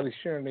 If somebody's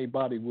sharing their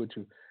body with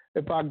you,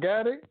 if I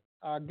got it,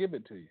 I'll give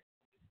it to you.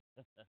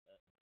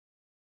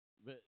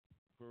 But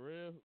for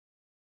real,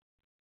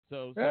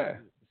 so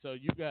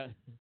you got.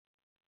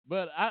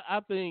 But I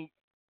think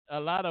a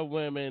lot of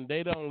women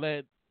they don't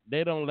let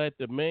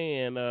the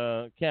man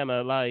kind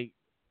of like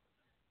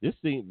this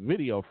thing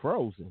video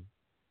frozen.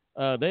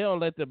 They don't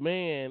let the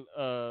man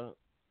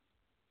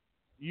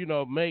you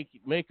know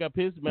make up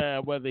his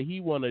mind whether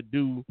he want to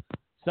do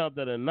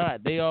something or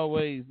not. They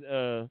always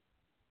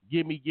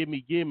give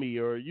me,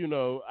 or you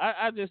know,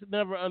 I just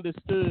never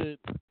understood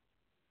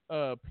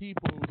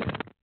people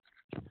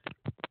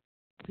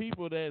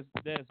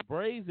that's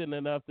brazen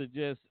enough to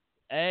just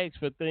ask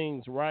for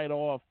things right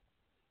off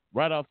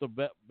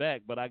the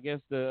back. But I guess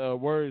the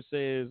word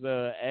says,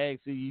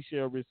 "Ask and ye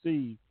shall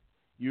receive."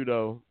 You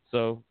know,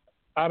 so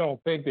I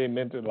don't think they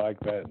meant it like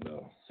that,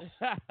 though.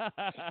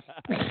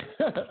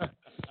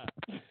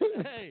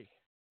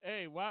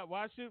 hey,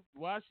 why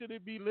should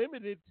it be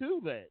limited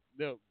to that?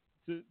 No,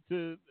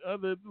 to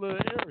other little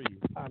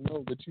areas. I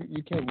know, but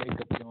you can't make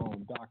up your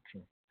own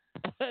doctrine.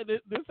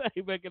 this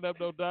ain't making up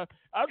no doctrine.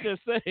 I'm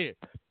just saying.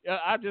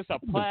 I just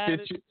applied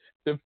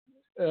it.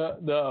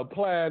 The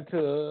apply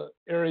to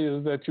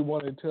areas that you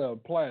wanted to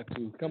apply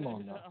to. Come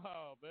on now.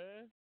 Oh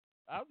man,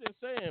 I'm just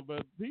saying.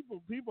 But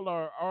people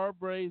are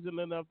brazen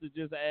enough to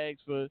just ask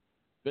for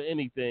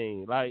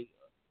anything. Like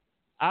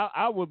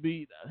I would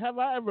be. Have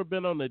I ever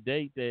been on a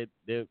date that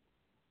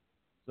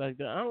like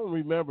that? I don't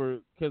remember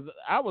because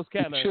I was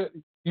kind of.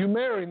 You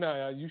married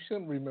now. You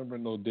shouldn't remember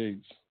no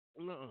dates.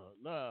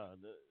 No,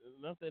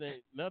 nothing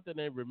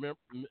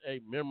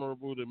ain't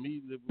memorable to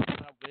me.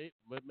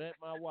 But met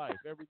my wife.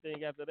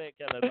 Everything after that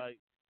kind of like.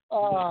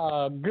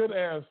 Good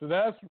answer.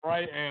 That's the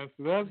right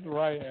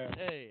answer.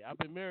 Hey, I've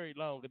been married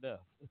long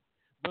enough.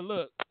 But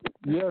look.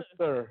 Yes,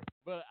 sir.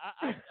 But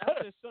I'm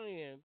just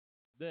saying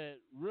that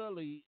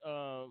really,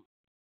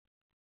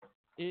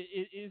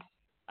 it is.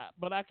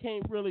 But I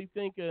can't really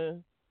think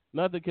of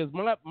nothing because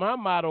my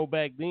motto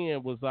back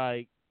then was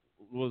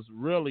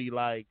really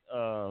like.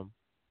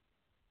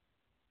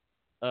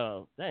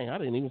 Dang, I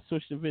didn't even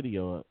switch the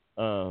video up.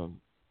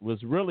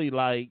 Was really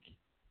like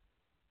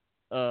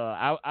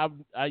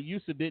I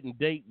used to didn't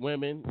date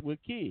women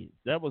with kids.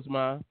 That was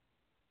my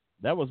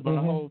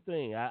whole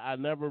thing. I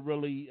never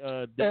really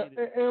dated.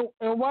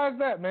 And why is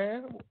that,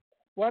 man?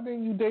 Why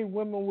didn't you date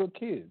women with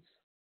kids?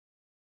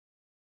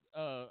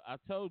 I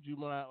told you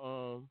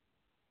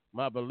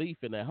my belief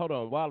in that. Hold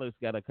on, Wallace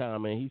got a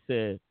comment. He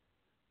said,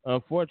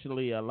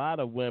 unfortunately, a lot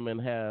of women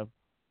have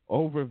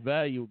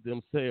overvalued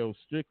themselves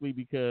strictly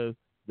because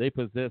they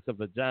possess a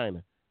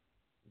vagina.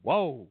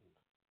 Whoa.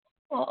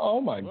 Oh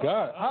my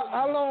God.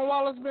 How long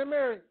Wallace been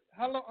married?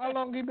 How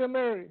long he been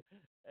married?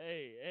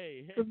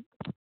 Hey.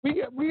 We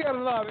got a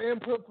lot of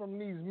input from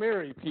these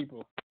married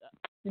people.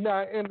 You're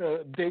not in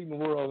the dating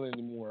world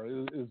anymore.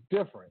 It's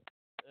different.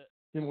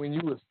 And when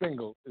you were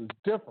single, it's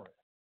different.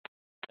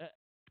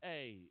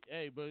 Hey,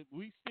 but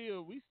we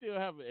still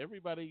have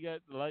everybody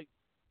got like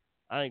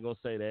I ain't gonna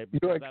say that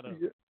because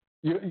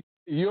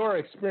your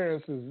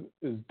experience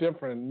is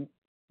different.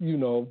 You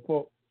know,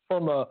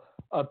 from a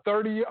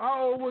 30.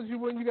 How old was you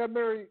when you got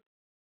married?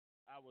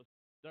 I was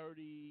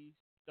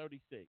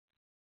 36.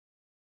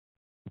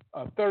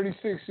 a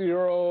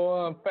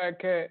 36-year-old fat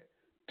cat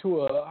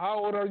to a, how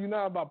old are you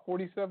now? About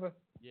 47?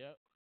 Yep.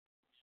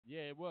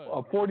 Yeah, it was.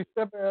 A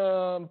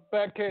 47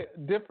 fat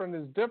cat different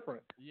is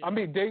different. Yeah. I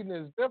mean, dating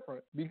is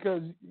different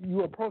because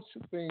you approach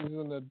things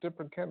in a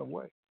different kind of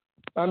way.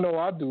 I know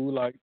I do.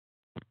 Like,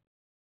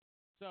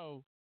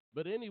 so,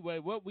 but anyway,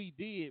 what we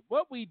did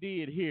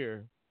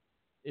here,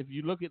 if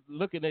you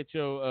looking at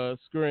your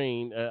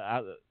screen,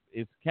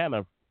 it's kind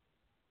of.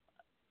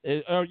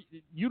 Are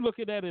you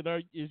looking at it?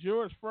 Is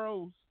yours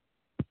froze?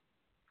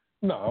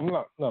 no, I'm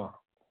not. No,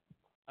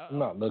 I'm I'm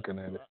not looking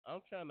at it.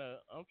 I'm trying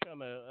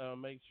to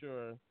make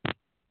sure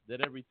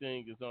that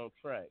everything is on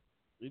track.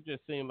 It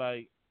just seemed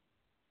like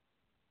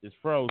it's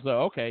froze up.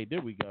 Okay,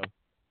 there we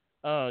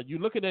go. You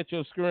looking at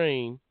your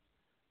screen.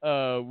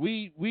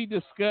 We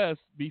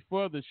discussed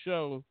before the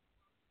show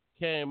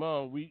came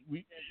on.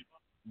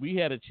 We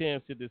had a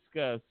chance to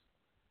discuss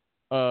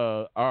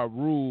our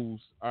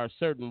rules, our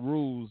certain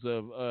rules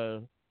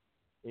of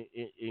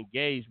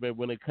engagement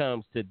when it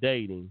comes to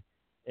dating,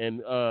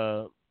 and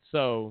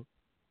so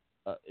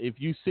if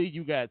you see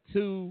you got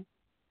two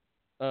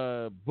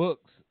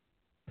books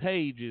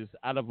pages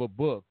out of a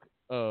book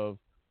of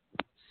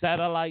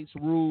Satellite's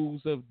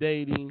rules of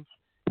dating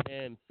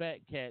and Fat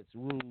Cat's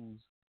rules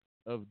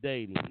of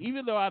dating.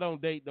 Even though I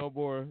don't date no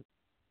more,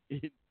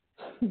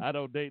 I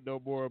don't date no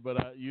more, but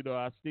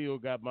I still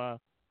got my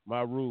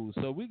rules.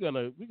 So we're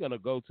gonna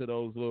go to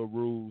those little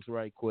rules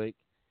right quick,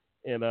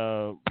 and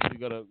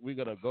we're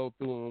gonna go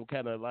through them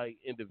kind of like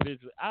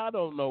individually. I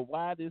don't know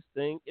why this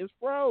thing is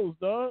froze,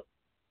 dog.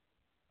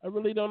 I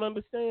really don't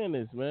understand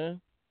this, man.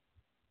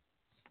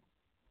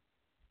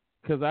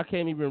 Cause I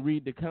can't even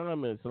read the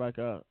comments like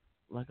I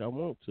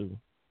want to.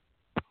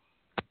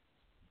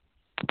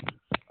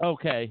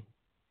 Okay,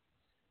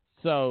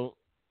 so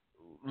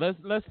let's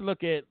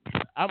look at.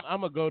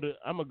 I'm gonna go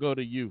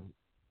to you.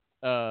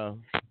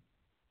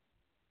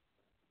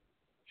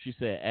 She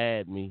said,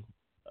 "Add me."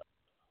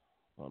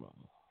 Hold on.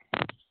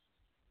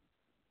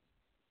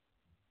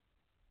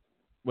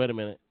 Wait a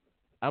minute.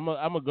 I'm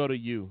gonna go to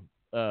you.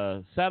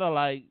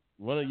 Satellite.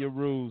 One of your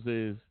rules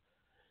is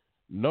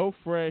no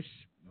fresh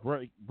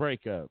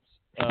breakups.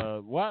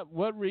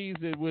 What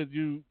reason would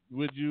you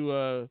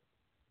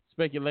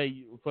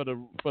speculate for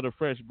the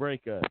fresh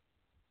breakup?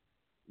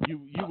 You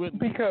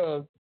wouldn't,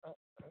 Because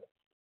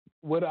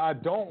what I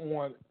don't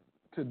want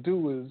to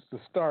do is to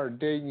start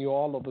dating you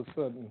all of a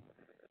sudden.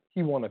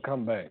 You want to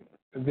come back,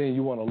 and then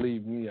you want to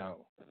leave me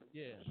out.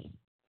 yeah.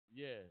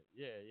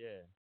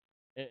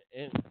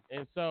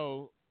 And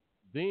so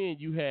then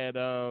you had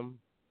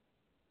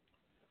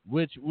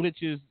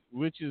which is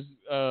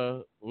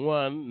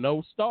one,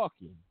 no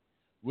stalking,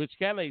 which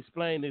kind of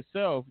explained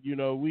itself.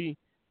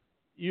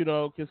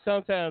 Because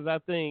sometimes I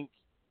think,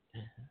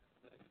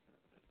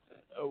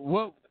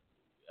 what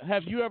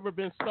have you ever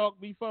been stalked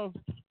before?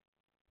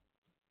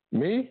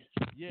 Me?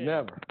 Yeah,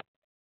 Never.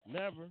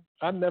 never.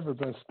 I've never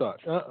been stuck.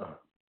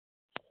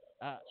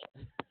 I,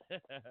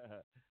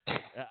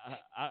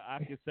 I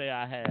can say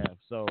I have.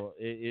 So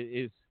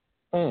it's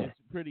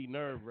pretty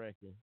nerve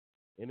wracking.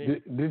 And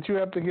Did you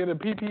have to get a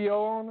PPO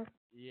on her?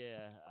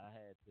 yeah, I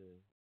had to.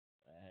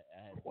 I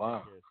had to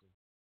Wow.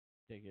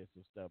 take care of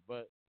some stuff.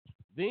 But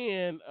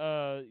then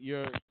I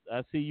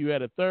see you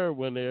had a third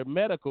one there,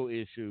 medical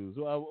issues.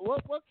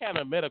 What kind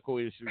of medical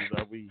issues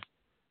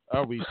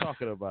are we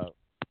talking about?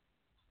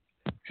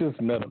 Just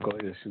medical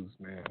issues,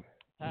 man.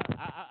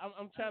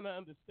 I'm trying to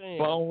understand.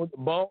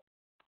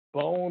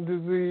 Bone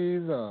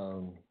disease,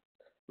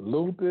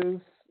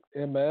 lupus,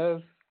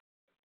 MS.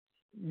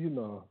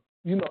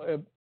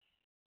 If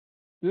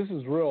this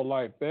is real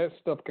life, that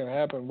stuff can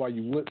happen while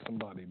you with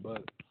somebody.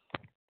 But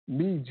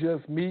me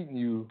just meeting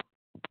you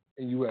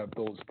and you have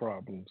those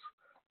problems,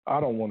 I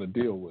don't want to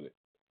deal with it.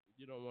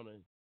 You don't want to.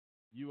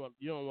 You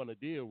don't want to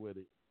deal with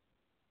it.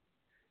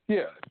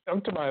 Yeah, I'm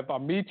talking about if I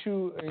meet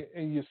you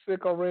and you're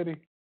sick already,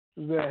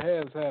 that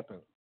has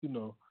happened.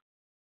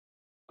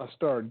 I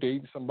started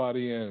dating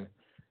somebody and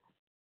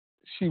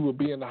she would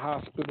be in the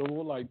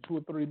hospital like 2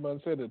 or 3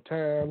 months at a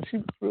time. She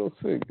was real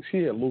sick. She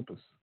had lupus.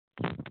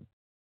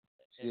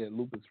 She had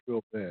lupus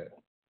real bad.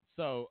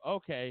 So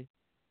okay,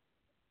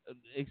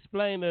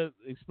 explain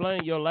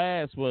your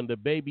last one, the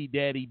baby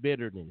daddy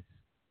bitterness.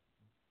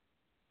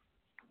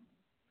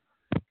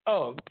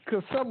 Oh,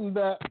 because something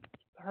that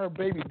her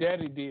baby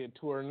daddy did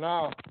to her.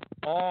 Now,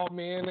 all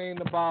men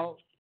ain't about,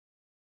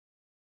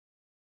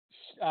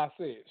 I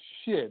said,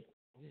 shit.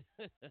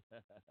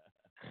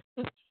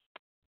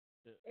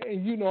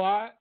 And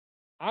I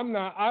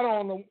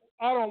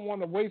don't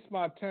want to waste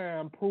my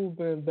time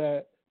proving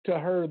that to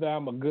her that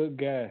I'm a good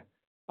guy.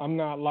 I'm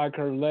not like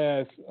her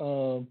last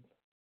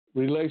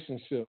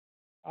relationship.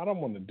 I don't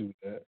want to do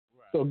that.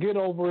 Right. So get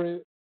over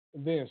it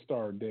and then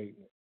start dating.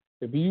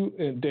 If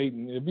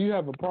you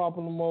have a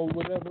problem or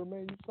whatever,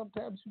 man,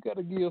 sometimes you got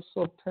to give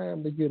yourself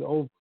time to get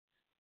over.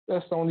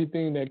 That's the only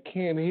thing that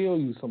can heal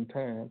you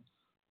sometimes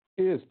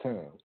is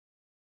time.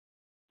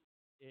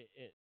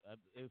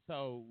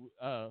 So,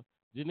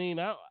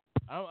 Janine,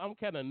 I'm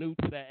kind of new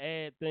to the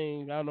ad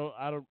thing. I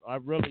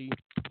really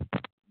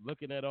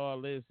looking at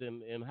all this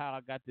and how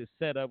I got this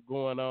setup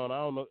going on. I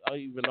don't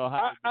even know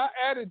how. I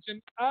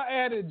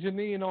added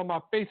Janine on my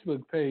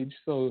Facebook page,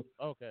 so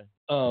Okay.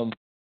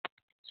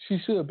 she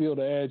should be able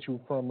to add you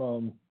from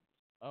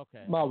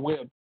Okay. my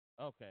web.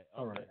 Okay.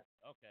 All right.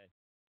 Okay.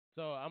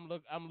 So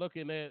I'm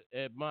looking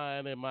at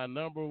mine, and my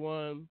number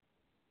one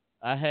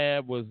I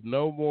had was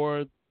no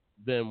more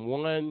than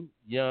one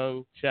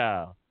young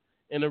child.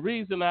 And the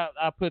reason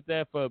I put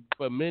that for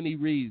many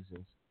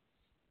reasons.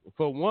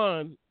 For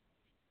one,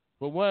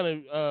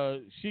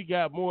 she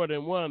got more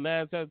than one.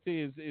 9 times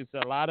 10 it's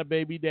a lot of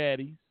baby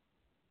daddies.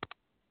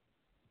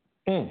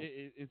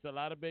 It's a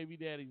lot of baby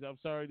daddies. I'm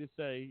sorry to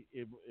say,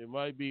 it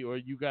might be, or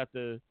you got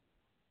a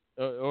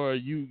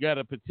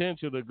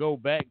potential to go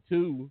back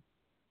to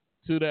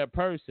that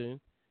person,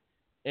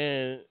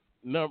 and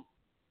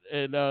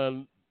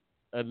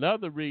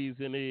another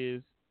reason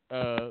is,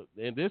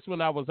 and this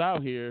when I was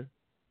out here,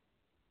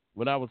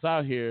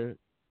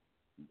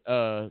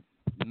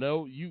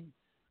 no, you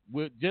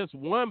with just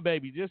one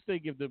baby. Just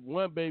think if the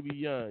one baby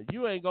young,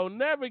 you ain't gonna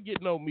never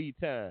get no me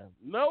time,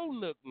 no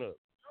nook.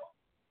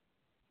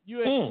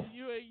 You ain't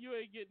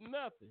getting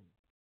nothing.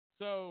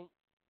 So,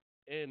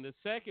 and the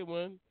second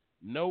one,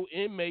 no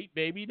inmate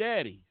baby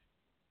daddies.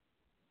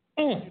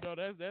 You know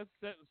that's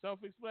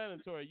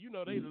self-explanatory. You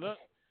know they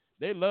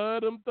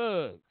love them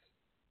thugs.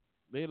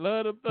 They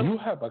love them thugs. You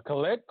have a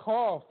collect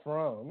call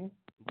from.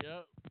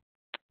 Yep.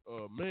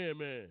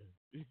 Man.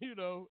 You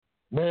know.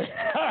 Man.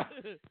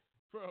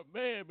 From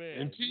man.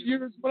 In 2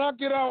 years, when I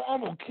get out,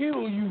 I'm gonna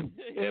kill you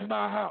in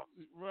my house.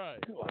 Right.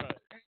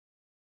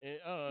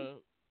 And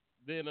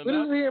then what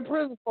is he in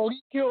prison for?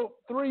 He killed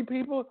 3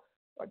 people.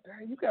 Like,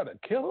 dang, you got a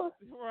killer?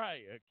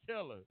 Right, a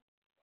killer.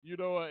 You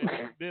know, and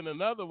then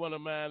another one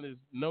of mine is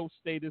no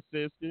state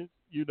assistance.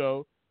 You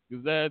know,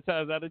 because 9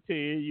 times out of 10,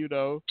 you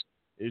know,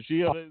 if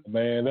she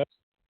man, that's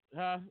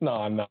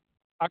no,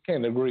 I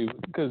can't agree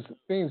because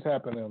things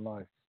happen in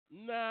life.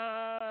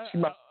 Nah,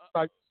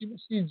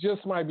 she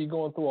just might be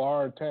going through a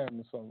hard time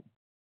or something.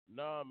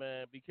 No,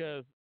 man,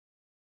 because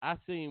I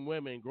seen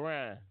women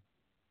grind.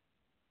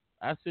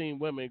 And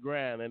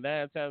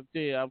 9 times out of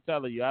 10, I'm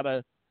telling you, I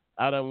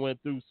done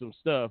went through some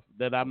stuff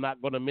that I'm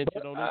not going to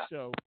mention on this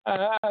show.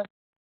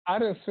 I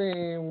done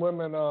seen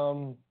women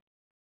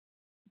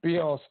be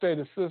on state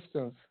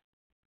assistance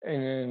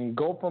and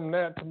go from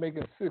that to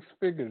making 6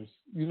 figures.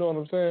 You know what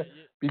I'm saying?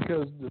 Yeah.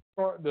 Because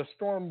the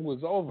storm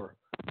was over.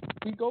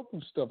 We go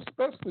through stuff,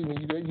 especially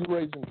when you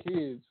raising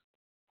kids.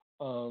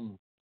 You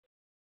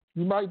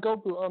might go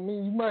through. I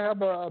mean, you might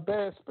have a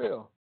bad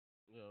spell.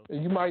 Yeah.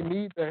 And you might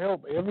need the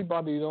help.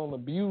 Everybody don't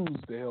abuse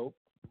the help.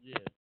 Yeah.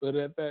 But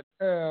at that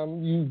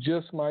time, you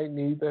just might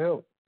need the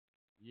help.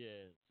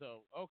 Yeah. So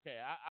okay,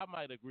 I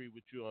might agree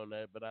with you on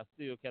that, but I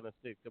still kind of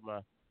stick to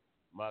my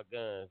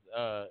guns.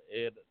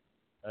 And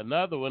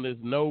another one is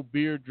no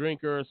beer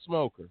drinker or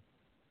smoker.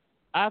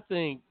 I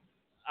think,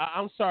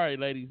 I'm sorry,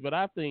 ladies, but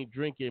I think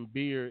drinking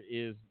beer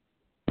is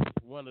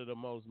one of the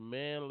most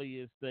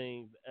manliest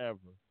things ever.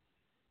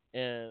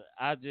 And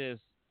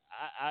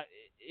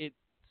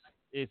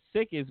it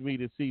sickens me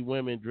to see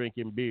women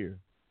drinking beer.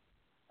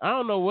 I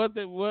don't know what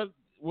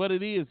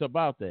it is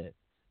about that,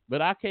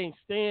 but I can't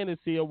stand to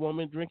see a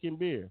woman drinking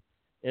beer.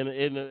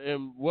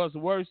 And what's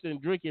worse than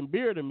drinking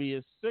beer to me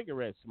is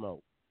cigarette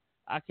smoke.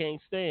 I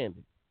can't stand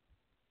it.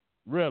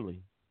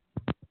 Really.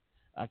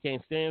 I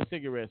can't stand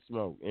cigarette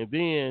smoke. And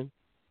then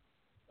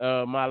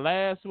my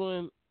last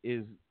one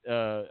is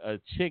a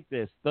chick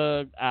that's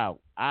thugged out.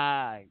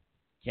 I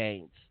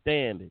can't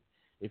stand it.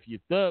 If you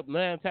thug,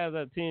 9 times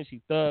out of 10,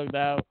 she thugged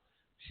out.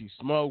 She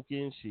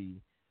smoking.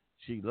 She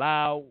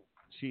loud.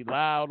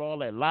 All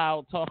that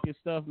loud talking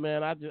stuff,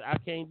 man. I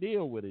can't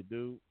deal with it,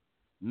 dude.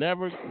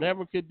 Never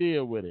could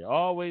deal with it.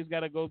 Always got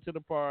to go to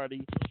the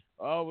party.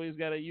 Always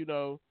got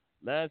to,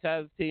 9 times out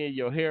of 10,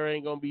 your hair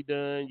ain't gonna be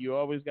done. You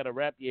always got to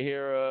wrap your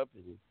hair up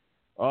and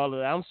all of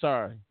that. I'm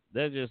sorry.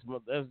 That's just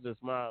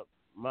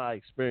my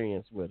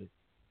experience with it.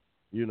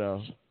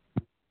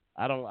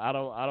 I don't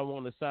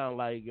want to sound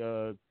like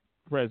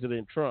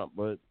President Trump,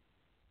 but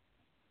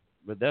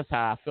that's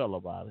how I feel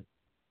about it.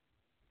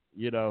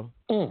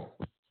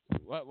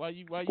 Why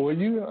you? Well,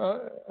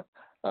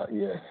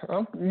 yeah,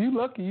 you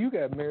lucky you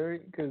got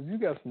married because you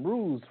got some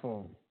rules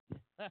for him.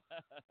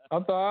 I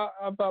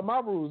thought my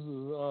rules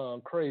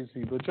was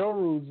crazy, but your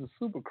rules are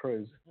super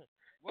crazy.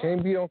 What?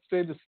 Can't be on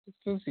state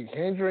assistance. You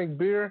can't drink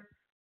beer.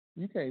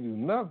 You can't do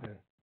nothing.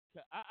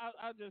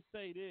 I just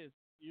say this,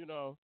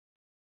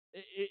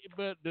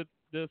 but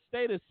the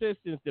state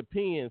assistance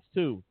depends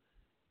too.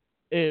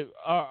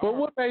 But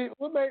what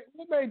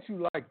made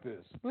you like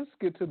this? Let's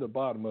get to the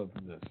bottom of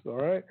this. All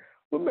right,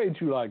 what made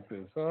you like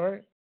this? All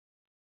right,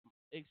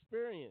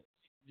 experience,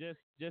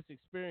 just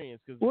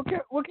experience. Cause what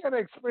kind of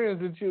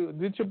experience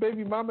did your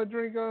baby mama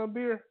drink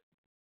beer?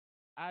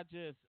 I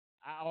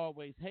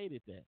always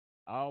hated that.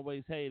 I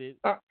always hated.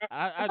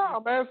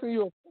 I'm asking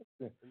you a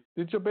question.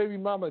 Did your baby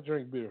mama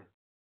drink beer?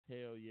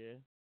 Hell yeah.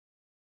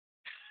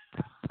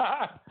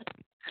 I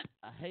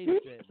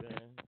hated that,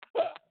 man.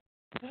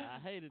 I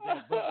hated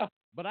that,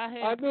 but I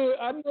had.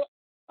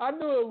 I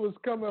knew it was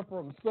coming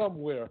from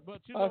somewhere.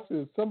 But I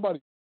said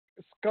somebody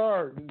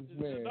scarred this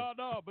man.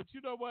 No. But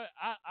you know what?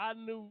 I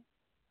knew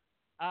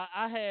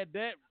I had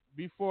that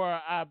before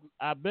I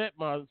met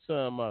my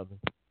son mother.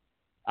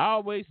 I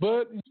always.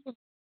 But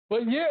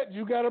yet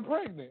you got her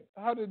pregnant.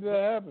 How did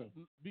that happen?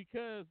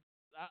 Because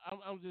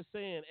I'm just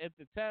saying at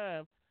the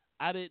time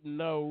I didn't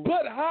know.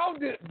 But how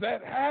did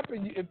that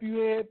happen if you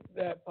had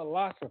that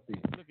philosophy?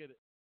 Look at it.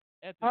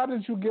 How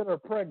did you get her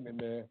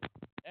pregnant, man?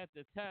 At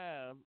the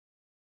time,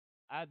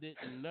 I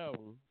didn't know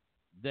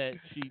that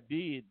she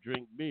did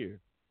drink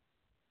beer.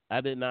 I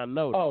did not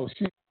know that. Oh,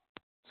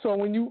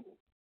 so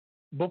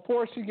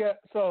before she got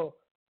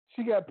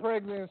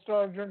pregnant and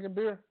started drinking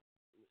beer?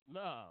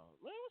 No,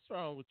 man, what's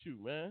wrong with you,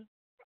 man?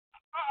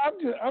 I'm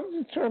just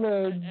trying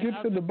to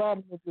get to the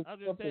bottom of this. I'm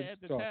just saying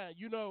at the time,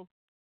 you know,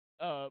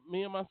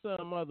 me and my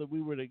son mother,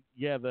 we were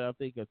together, I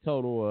think, a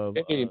total of.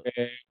 Hey,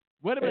 man.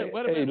 Wait a minute.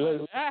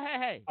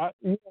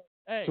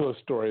 Hey. To a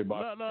story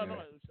about No.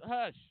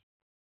 Hush.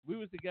 We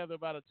was together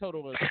about a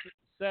total of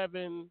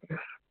 7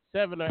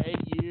 or 8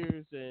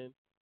 years, and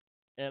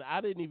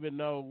I didn't even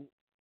know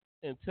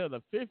until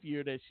the 5th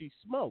year that she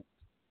smoked.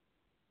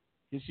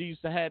 Because she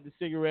used to have the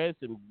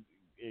cigarettes and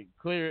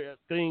clear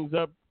things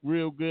up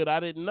real good. I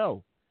didn't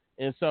know.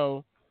 And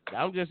so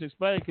I'm just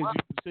explaining because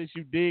since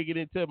you did get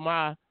into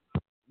my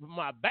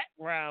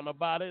background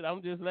about it,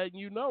 I'm just letting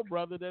you know,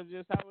 brother, that's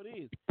just how it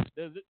is.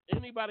 Does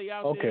anybody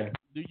out there,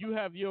 do you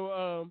have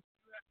your,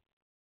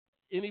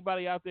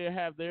 anybody out there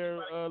have their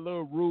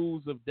little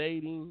rules of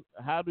dating?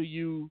 How do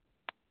you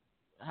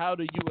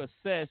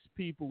assess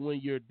people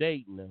when you're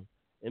dating them?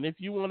 And if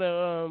you want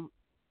to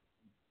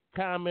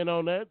comment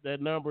on that,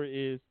 that number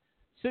is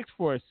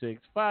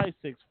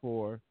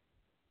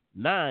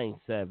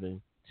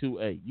 646-564-9728.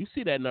 You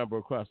see that number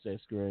across that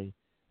screen.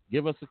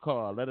 Give us a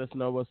call. Let us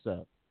know what's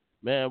up.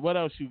 Man, what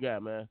else you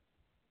got, man?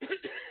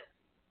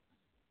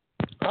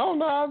 I don't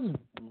know. I was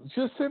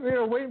just sitting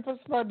here waiting for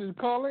somebody to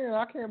call in.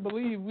 I can't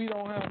believe we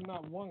don't have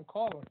not one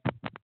caller.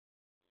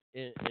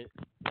 And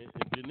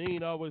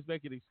Janine always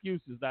making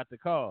excuses not to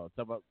call.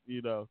 Talk about,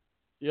 you're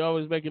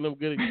always making them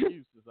good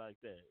excuses like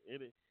that.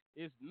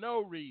 It's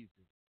no reason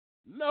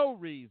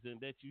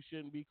that you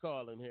shouldn't be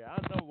calling here.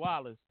 I know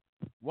Wallace.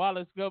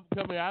 Wallace, come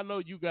here. I know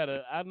you got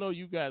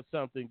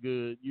something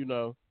good,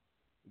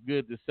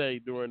 good to say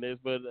during this.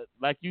 But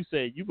like you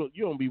said, you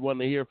don't be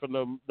wanting to hear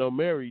from no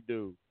married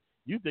dude.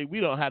 You think we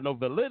don't have no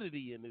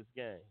validity in this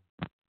game,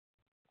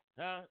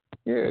 huh?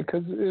 Yeah,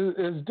 because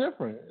it's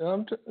different.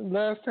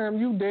 Last time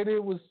you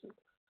dated was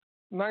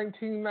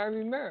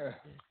 1999.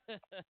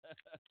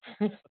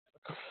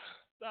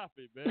 Stop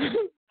it, man.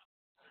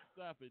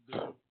 Stop it,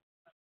 dude.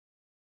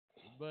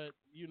 But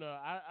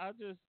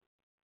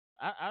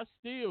I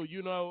still,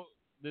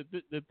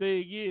 the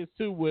thing is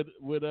too with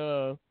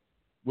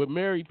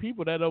married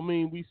people, that don't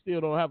mean we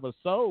still don't have a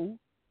soul.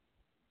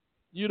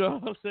 You know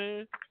what I'm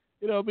saying?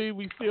 You know what I mean?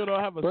 We still don't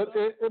have a soul.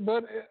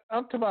 But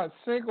I'm talking about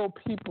single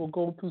people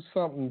go through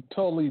something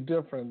totally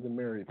different than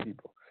married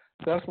people.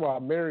 That's why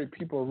married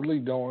people really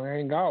don't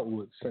hang out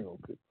with single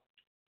people.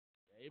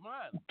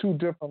 Amen. Two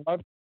different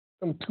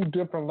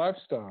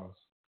lifestyles.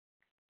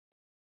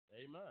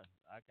 Amen.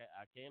 I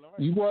can't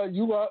argue. You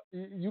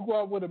go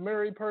out with a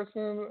married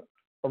person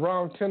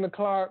around 10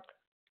 o'clock.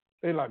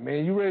 They like,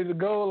 man, you ready to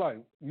go?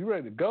 Like, you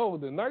ready to go?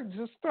 The night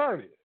just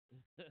started.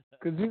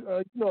 Because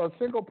a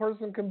single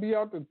person can be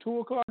out till 2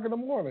 o'clock in the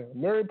morning. A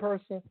married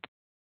person.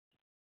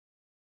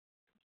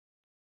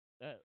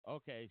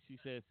 Okay, she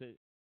says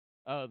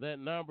that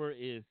number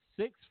is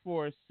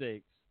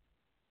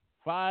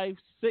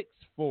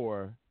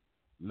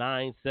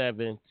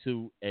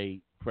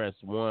 646-564-9728. Press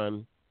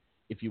 1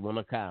 if you want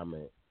to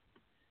comment.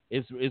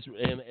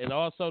 And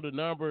also the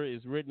number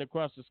is written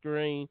across the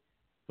screen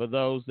for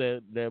those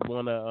that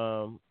want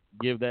to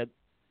give that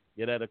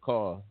a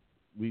call.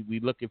 We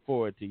looking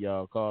forward to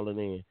y'all calling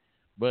in.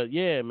 But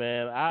yeah,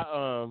 man,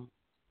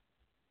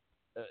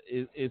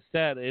 it's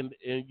sad, and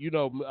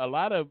a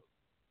lot of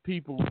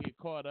people get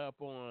caught up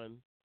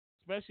on,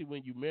 especially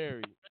when you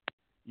married.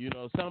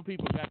 Some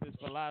people got this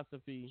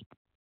philosophy.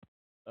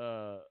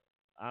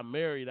 I'm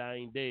married, I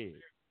ain't dead.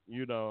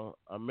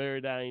 I'm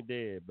married, I ain't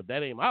dead. But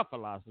that ain't my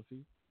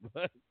philosophy.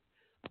 But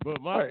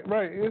right.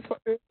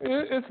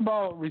 It's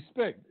about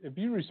respect. If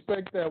you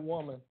respect that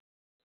woman,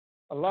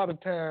 a lot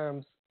of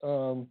times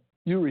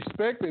you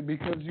respect it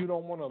because you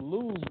don't want to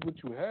lose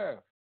what you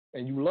have,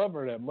 and you love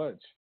her that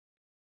much.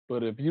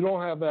 But if you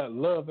don't have that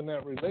love in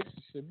that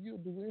relationship, you'll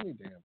do any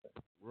damn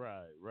thing.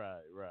 Right.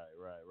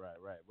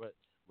 But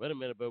wait a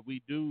minute. But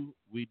we do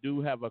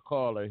have a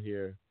caller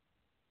here.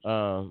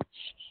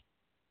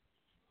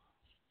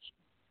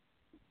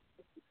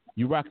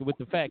 You rocking with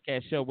the Fat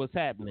Cat Show? What's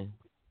happening?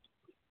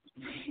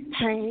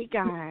 Hey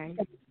guys.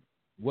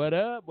 What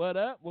up?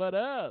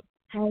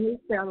 Hey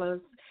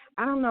fellas.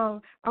 I don't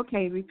know.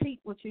 Okay, repeat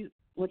what you're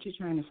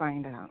trying to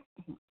find out.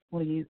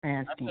 What are you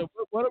asking?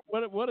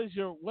 What is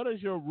your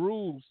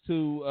rules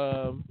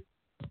to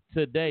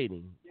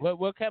dating?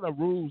 What kind of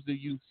rules do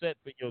you set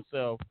for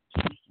yourself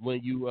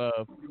when you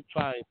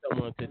find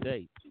someone to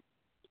date?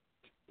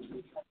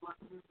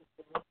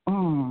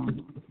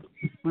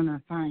 When I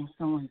find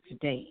someone to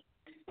date,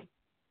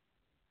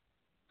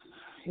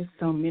 there's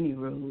so many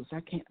rules.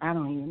 I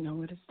don't even know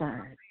where to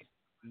start.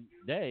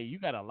 Dang, you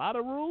got a lot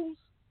of rules?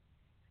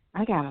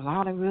 I got a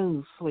lot of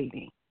rules,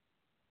 sweetie.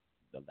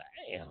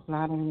 Damn. A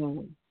lot of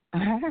rules.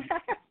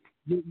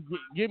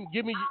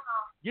 Give me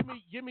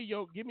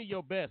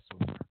your best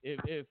one.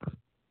 If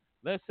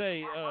let's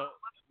say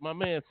my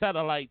man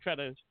Satellite try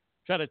to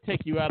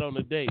take you out on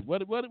a date,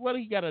 what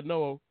he got to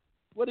know?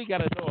 What he got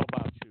to know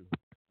about you?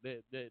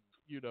 That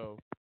you know.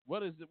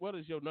 What is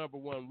your number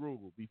one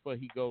rule before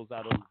he goes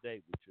out on a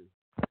date with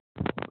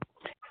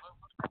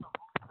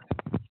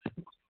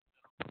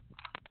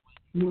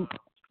you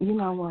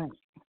know what?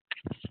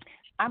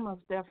 I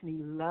most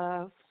definitely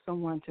love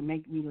someone to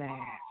make me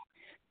laugh.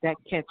 That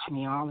catch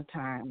me all the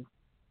time.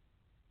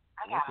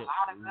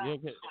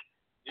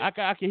 I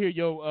can hear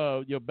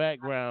your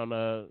background.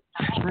 I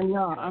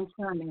know. I'm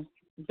trying to.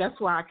 That's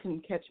why I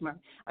couldn't catch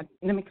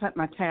let me cut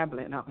my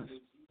tablet off.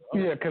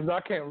 Yeah, because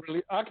I can't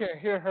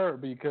hear her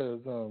because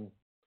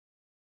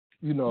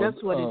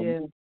that's what it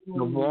is.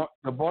 The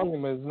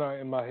volume is not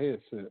in my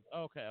headset.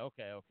 Okay.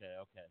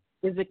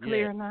 Is it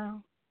clear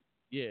now?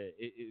 Yeah,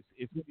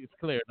 it's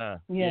clear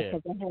now. Yeah,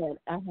 because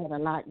I had a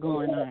lot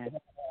going on.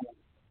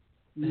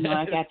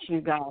 I got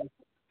you guys.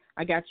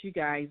 I got you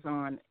guys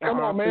on. Come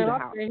on, man!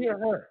 I can't hear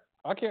her.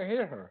 I can't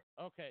hear her.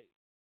 Okay.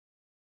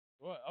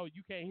 Well,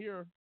 you can't hear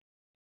her?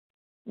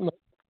 No.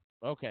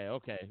 Okay.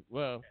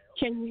 Well.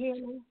 Can you hear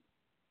me?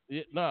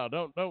 Yeah, no,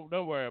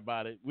 don't worry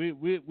about it.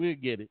 We'll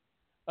get it.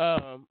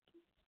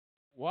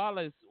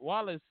 Wallace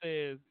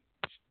says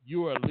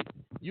you a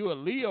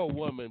Leo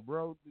woman,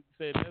 bro. He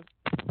said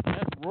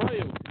that's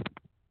royalty.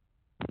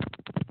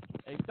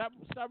 Hey, stop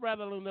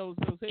rattling those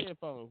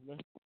headphones, man.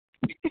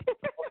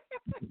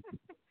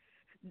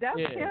 That's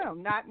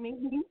him, not me.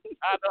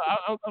 I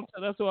know.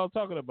 That's what I'm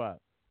talking about.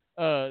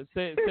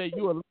 Say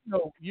you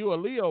a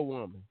Leo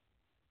woman.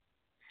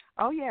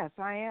 Oh yes,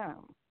 I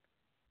am.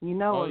 You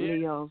know what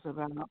Leo's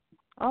about.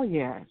 Oh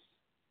yes,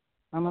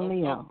 I'm a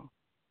Leo.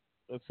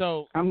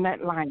 So I'm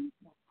that line.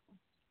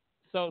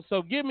 So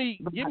give me.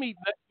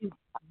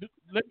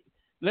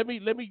 Let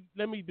me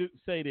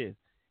say this.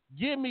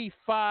 Give me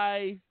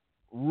 5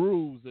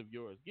 rules of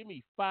yours. Give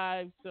me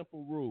 5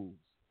 simple rules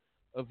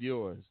of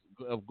yours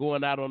of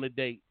going out on a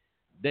date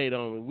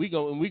on. We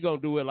gonna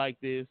do it like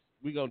this.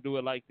 I'm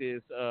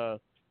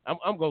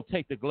gonna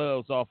take the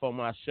gloves off on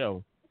my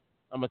show.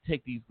 I'm gonna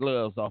take these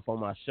gloves off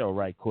on my show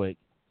right quick.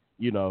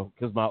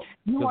 Because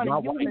you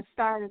want to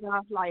start it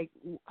off like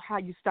how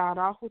you start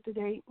off with the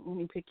date when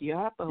he pick you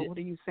up, or what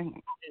are you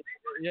saying?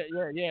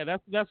 Yeah.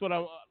 That's what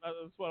I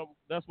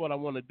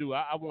want to do.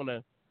 I want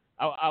to.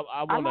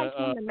 I like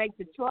him to make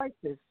the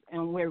choices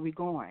and where we're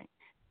going.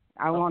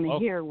 I want to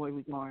hear where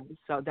we're going.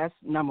 So that's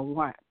number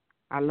one.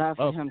 I love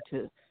for him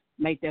to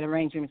make that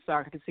arrangement so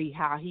I can see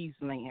how he's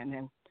laying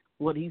and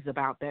what he's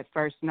about that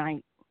first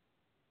night.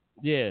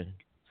 Yeah.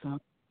 So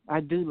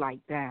I do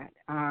like that.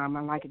 I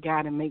like a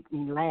guy to make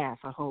me laugh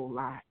a whole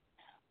lot.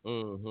 I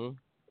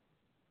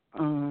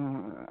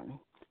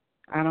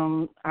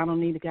don't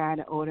need a guy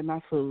to order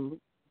my food.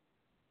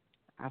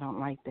 I don't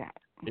like that.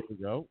 There we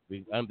go.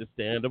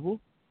 Understandable.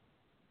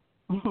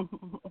 not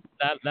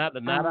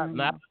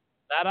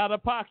out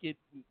of pocket.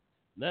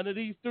 None of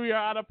these 3 are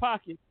out of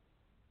pocket.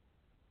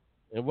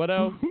 And what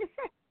else?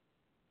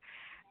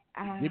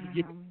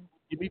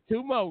 Give me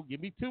 2 more. Give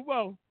me 2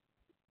 more.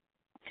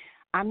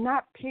 I'm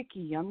not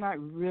picky. I'm not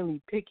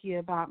really picky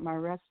about my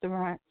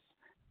restaurants,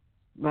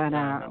 but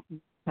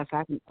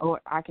because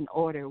I can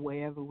order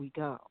wherever we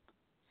go.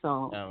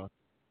 So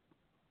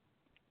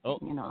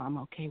I'm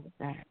okay with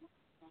that.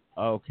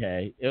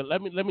 Okay.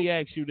 Let me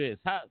ask you this: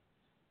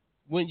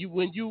 when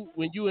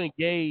you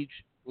engage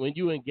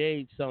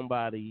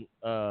somebody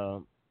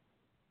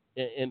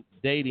in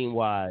dating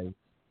wise,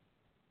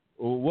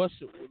 what's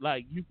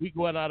like we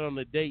going out on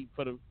a date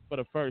for the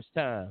first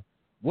time?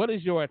 What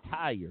is your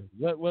attire?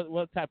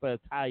 What type of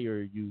attire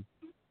are you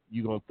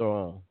gonna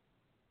throw on?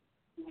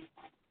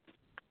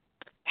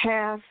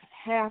 Half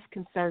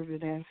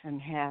conservative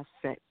and half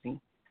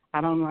sexy.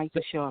 I don't like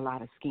to show a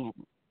lot of skin.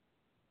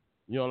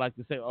 You don't like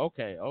to say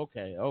okay.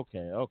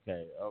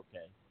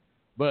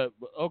 But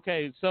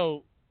okay,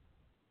 so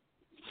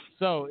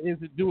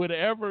is it do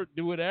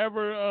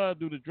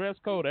the dress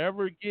code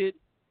ever get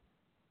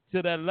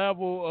to that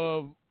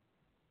level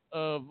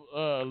of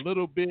a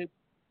little bit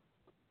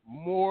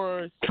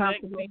more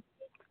sexy?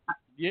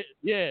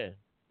 Yeah.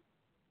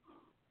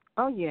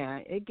 Oh yeah,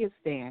 it gets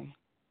there.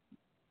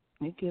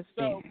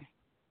 There.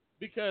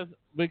 Because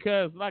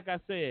like I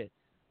said,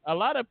 a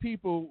lot of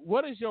people,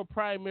 what is your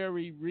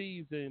primary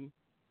reason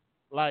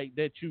like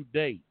that you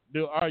date?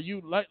 Are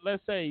you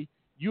let's say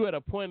you at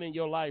a point in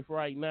your life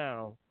right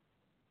now,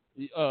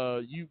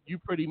 you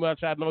pretty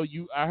much I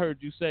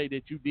heard you say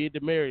that you did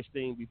the marriage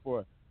thing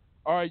before.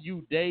 Are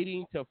you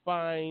dating to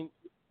find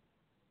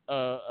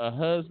a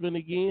husband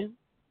again?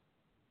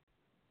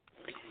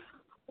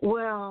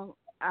 Well,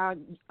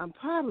 I'm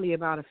probably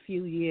about a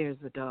few years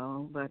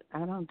ago, but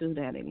I don't do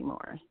that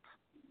anymore.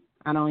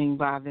 I don't even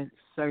bother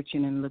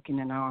searching and looking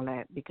and all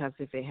that because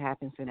if it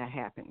happens, then it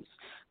happens.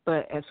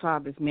 But as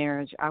far as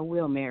marriage, I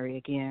will marry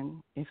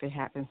again if it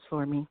happens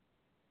for me.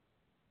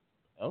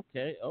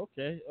 Okay.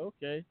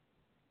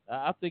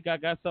 I think I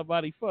got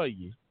somebody for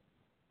you.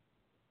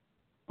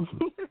 I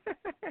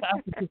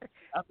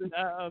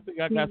think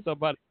I got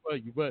somebody for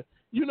you. But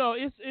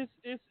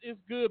it's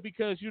good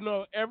because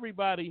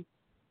everybody.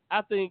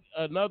 I think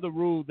another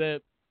rule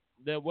that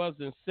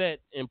wasn't set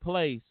in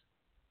place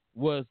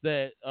was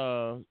that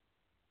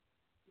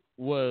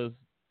was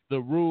the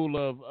rule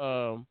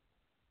of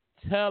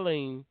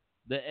telling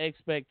the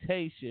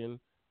expectation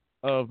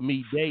of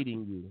me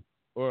dating you,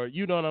 or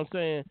you know what I'm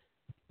saying.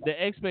 The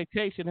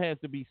expectation has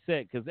to be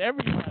set because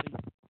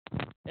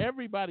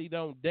everybody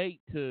don't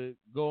date to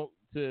go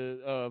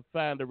to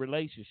find a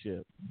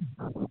relationship.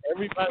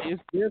 Everybody,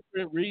 it's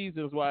different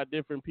reasons why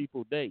different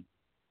people date.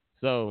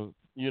 So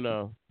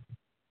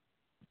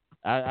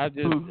I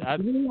just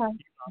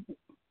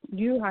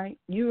You're right.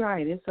 You're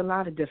right. It's a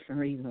lot of different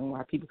reasons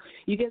why people.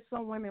 You get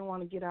some women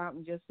want to get out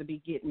and just to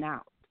be getting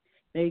out.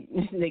 They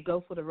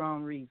go for the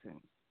wrong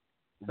reasons.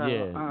 So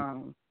yeah.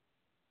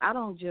 I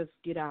don't just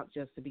get out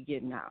just to be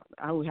getting out.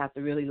 I would have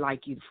to really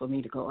like you for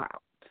me to go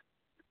out.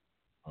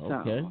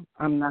 Okay. So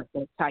I'm not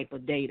that type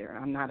of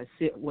dater. I'm not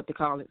what they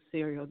call it,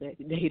 serial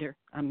dater.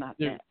 I'm not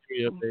that.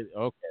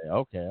 Okay.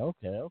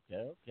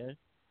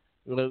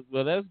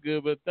 Well, that's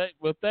good. But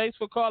thanks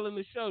for calling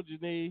the show,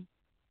 Janine.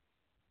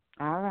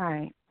 All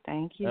right.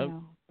 Thank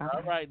you. Bye.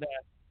 All right now.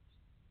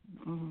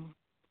 Mm-hmm.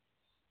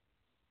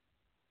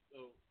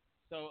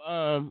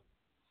 So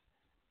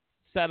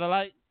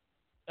satellite.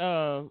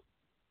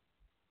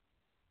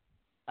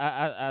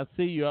 I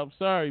see you. I'm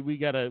sorry. We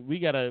gotta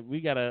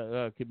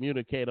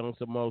communicate on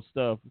some more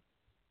stuff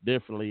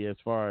differently as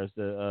far as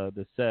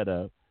the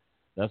setup.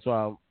 That's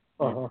why.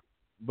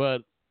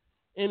 But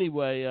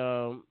anyway,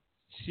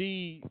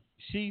 she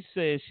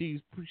says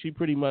she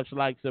pretty much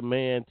likes a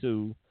man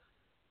to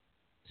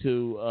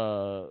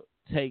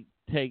take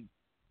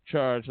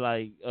charge,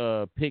 like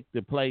pick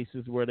the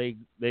places where they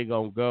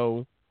gonna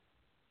go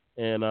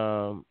and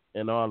all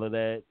of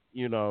that.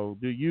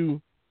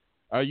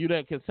 Are you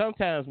that? Because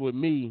sometimes with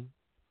me,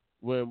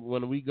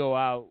 when we go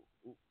out,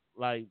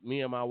 like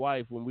me and my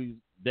wife, when we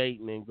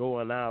dating and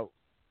going out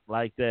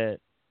like that,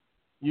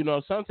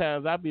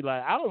 sometimes I be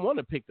like, I don't want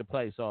to pick the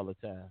place all the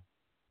time.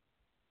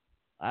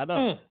 I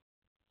don't.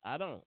 I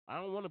don't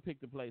want to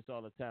pick the place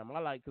all the time.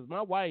 Because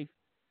my wife,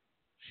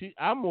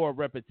 I'm more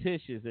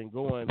repetitious in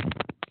going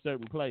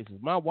certain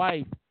places. My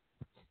wife,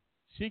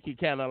 she can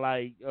kind of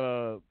like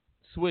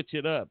switch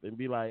it up and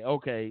be like,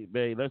 okay,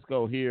 babe, let's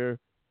go here.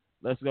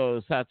 Let's go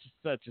to such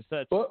and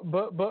such. But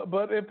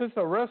if it's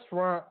a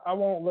restaurant, I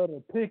won't let her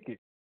pick it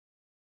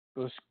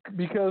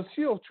because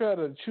she'll try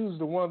to choose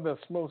the one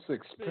that's most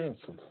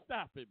expensive.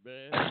 Stop it,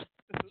 man.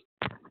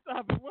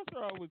 Stop it. What's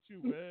wrong with you,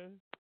 man?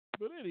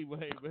 But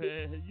anyway,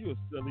 man, you a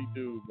silly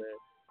dude, man.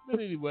 But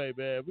anyway,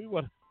 man, we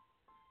want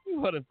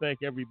to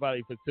thank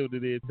everybody for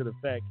tuning in to the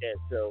Fat Cat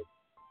Show,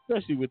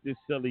 especially with this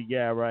silly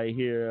guy right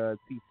here,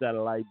 T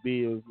Satellite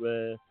Bills,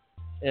 man.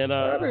 And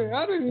I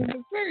didn't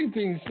even say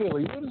anything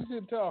silly. What is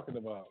you talking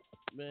about?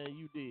 Man,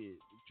 you did.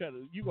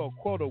 You gonna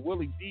quote a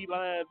Willie D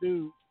line,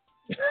 dude?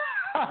 You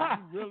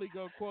really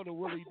gonna quote a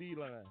Willie D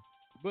line?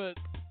 But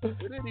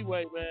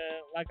anyway,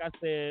 man, like I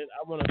said,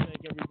 I want to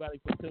thank everybody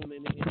for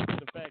tuning in to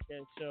the Fat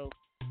Cat Show.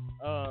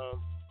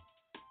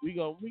 We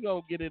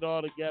gonna get it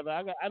all together.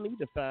 I need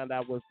to find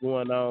out what's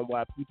going on,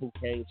 why people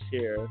can't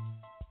share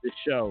the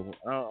show.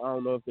 I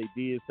don't know if they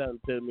did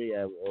something to me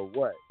or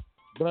what.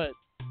 But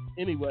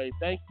anyway,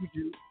 thank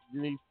you,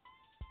 Janice,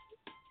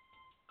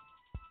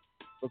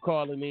 for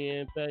calling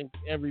in. Thank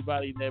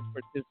everybody that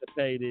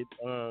participated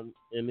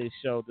in this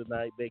show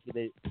tonight, making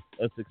it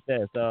a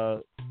success.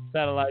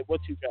 Satellite,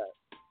 what you got?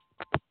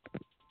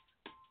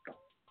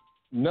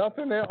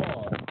 Nothing at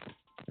all.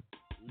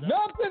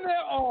 Nothing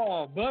at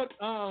all. But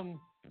I'm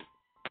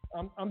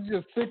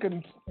just sick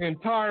and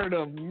tired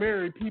of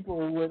married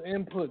people with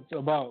inputs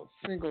about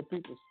single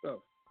people stuff.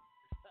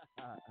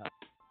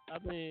 I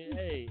mean,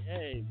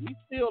 hey, we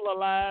still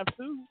alive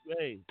too.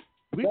 Hey,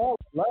 we all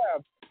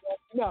alive.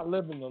 We're not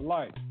living the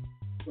life,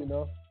 We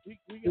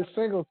this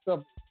single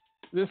stuff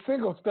is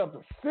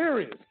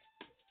serious.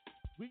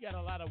 We got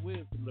a lot of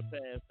wisdom to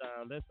pass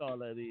down. That's all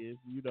that is.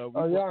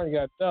 Y'all ain't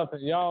got nothing.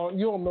 You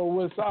don't know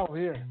what's out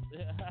here.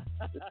 It's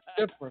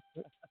different.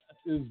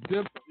 It's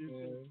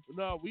different.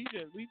 No, we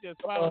just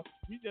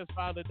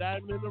found a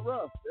diamond in the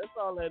rough. That's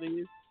all that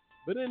is.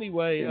 But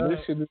anyway,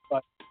 this shit is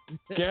like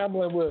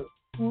gambling with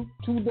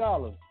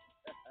 $2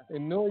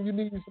 and knowing you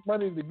need some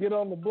money to get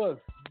on the bus.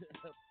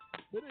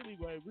 But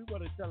anyway, we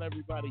want to tell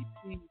everybody,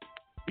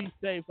 be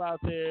safe out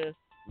there,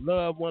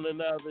 love one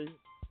another,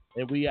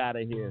 and we out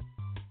of here.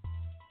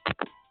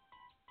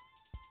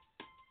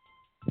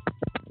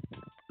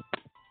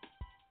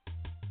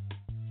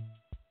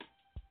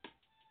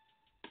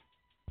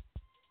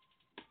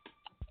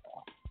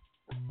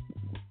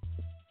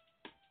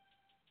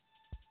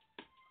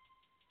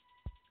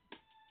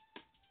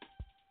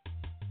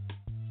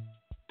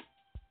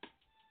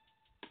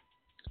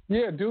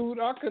 Yeah, dude,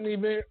 I couldn't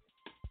even.